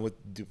first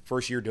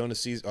year doing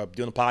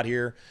the pod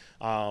here,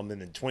 and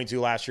then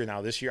 22 last year,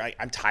 now this year,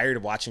 I'm tired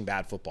of watching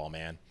bad football,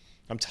 man.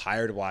 I'm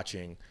tired of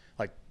watching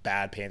like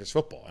bad Panthers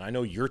football, and I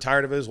know you're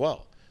tired of it as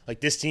well.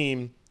 Like, this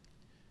team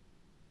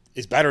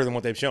is better than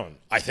what they've shown,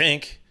 I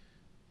think.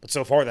 But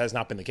so far, that has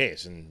not been the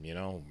case. And,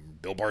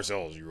 Bill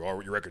Parcells,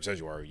 your record says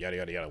you are, yada,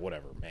 yada, yada,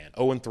 whatever, man.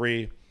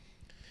 0-3.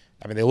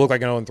 I mean, they look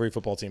like an 0-3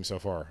 football team so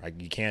far.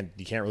 You can't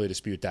really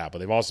dispute that. But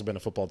they've also been a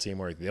football team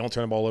where if they don't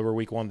turn the ball over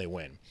week 1, they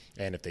win.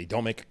 And if they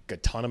don't make a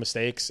ton of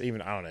mistakes,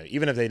 even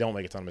if they don't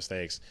make a ton of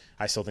mistakes,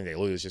 I still think they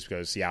lose just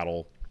because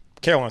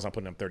Carolina's not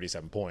putting up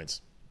 37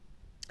 points.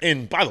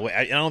 And by the way,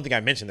 I don't think I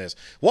mentioned this.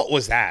 What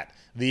was that?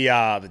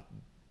 The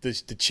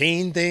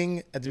chain thing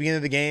at the beginning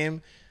of the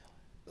game?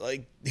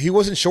 Like, he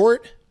wasn't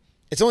short.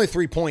 It's only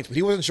 3 points, but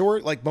he wasn't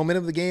short. Like,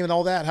 momentum of the game and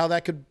all that, how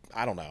that could,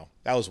 I don't know.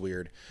 That was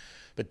weird.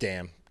 But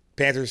damn.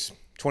 Panthers,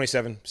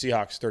 27.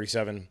 Seahawks,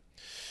 37.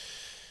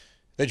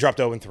 They dropped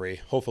 0-3.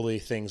 Hopefully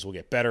things will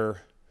get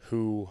better.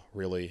 Who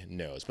really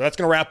knows? But that's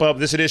going to wrap up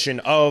this edition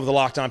of the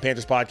Locked On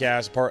Panthers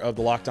podcast, part of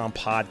the Locked On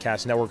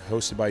Podcast Network,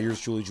 hosted by yours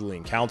truly,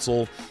 Julian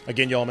Council.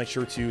 Again, y'all make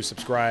sure to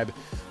subscribe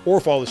or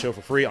follow the show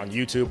for free on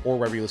YouTube or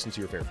wherever you listen to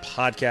your favorite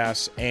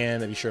podcasts.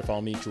 And be sure to follow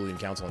me, Julian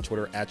Council, on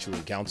Twitter at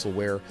Julian Council,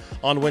 where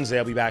on Wednesday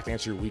I'll be back to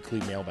answer your weekly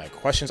mailbag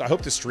questions. I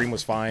hope the stream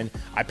was fine.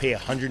 I pay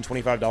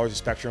 $125 a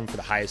Spectrum for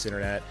the highest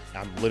internet.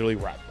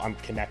 I'm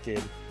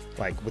connected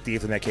with the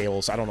Ethernet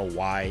cables. I don't know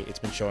why it's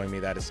been showing me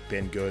that it's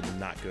been good and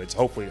not good. So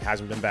hopefully it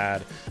hasn't been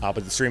bad. But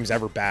if the stream's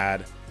ever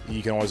bad,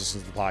 you can always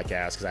listen to the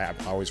podcast because I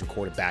always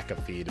record a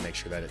backup feed to make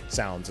sure that it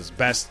sounds as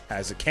best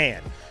as it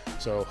can.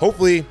 So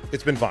hopefully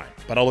it's been fine.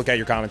 But I'll look at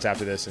your comments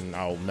after this and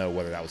I'll know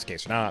whether that was the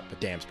case or not. But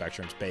damn,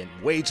 Spectrum's paying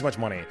way too much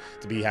money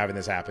to be having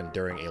this happen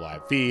during a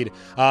live feed.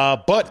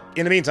 But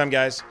in the meantime,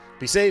 guys,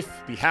 be safe,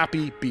 be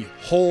happy, be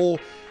whole.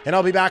 And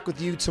I'll be back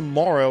with you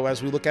tomorrow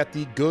as we look at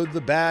the good,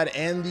 the bad,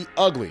 and the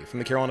ugly from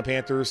the Carolina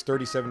Panthers'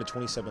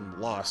 37-27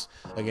 loss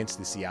against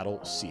the Seattle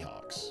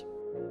Seahawks.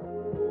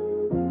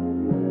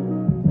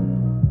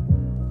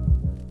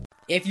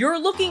 If you're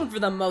looking for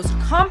the most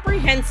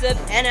comprehensive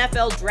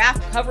NFL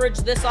draft coverage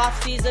this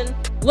offseason,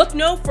 look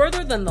no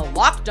further than the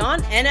Locked On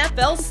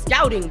NFL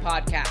Scouting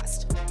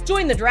Podcast.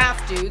 Join the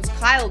draft dudes,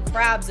 Kyle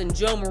Krabs and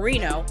Joe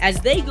Marino,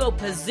 as they go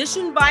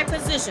position by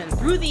position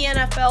through the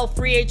NFL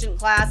free agent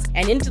class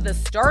and into the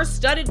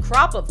star-studded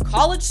crop of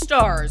college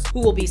stars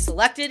who will be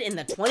selected in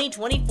the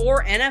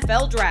 2024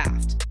 NFL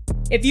Draft.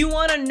 If you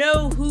want to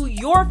know who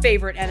your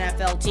favorite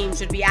NFL team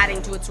should be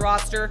adding to its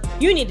roster,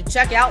 you need to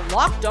check out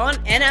Locked On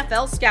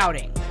NFL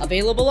Scouting,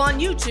 available on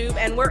YouTube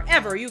and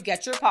wherever you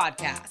get your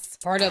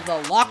podcasts. Part of the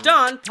Locked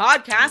On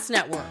Podcast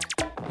Network,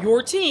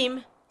 your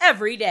team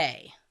every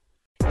day.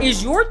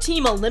 Is your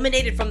team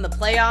eliminated from the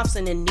playoffs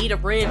and in need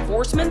of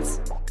reinforcements?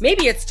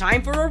 Maybe it's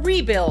time for a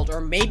rebuild, or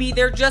maybe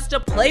they're just a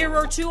player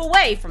or two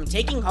away from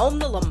taking home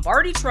the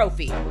Lombardi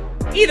Trophy.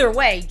 Either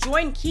way,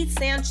 join Keith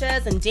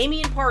Sanchez and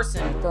Damian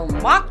Parson for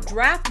Mock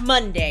Draft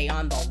Monday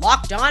on the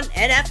Locked On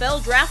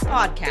NFL Draft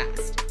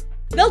Podcast.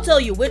 They'll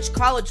tell you which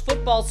college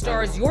football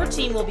stars your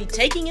team will be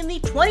taking in the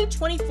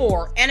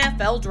 2024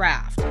 NFL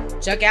Draft.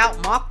 Check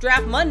out Mock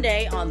Draft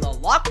Monday on the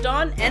Locked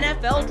On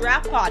NFL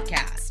Draft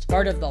Podcast,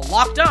 part of the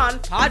Locked On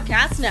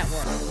Podcast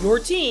Network, your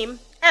team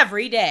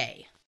every day.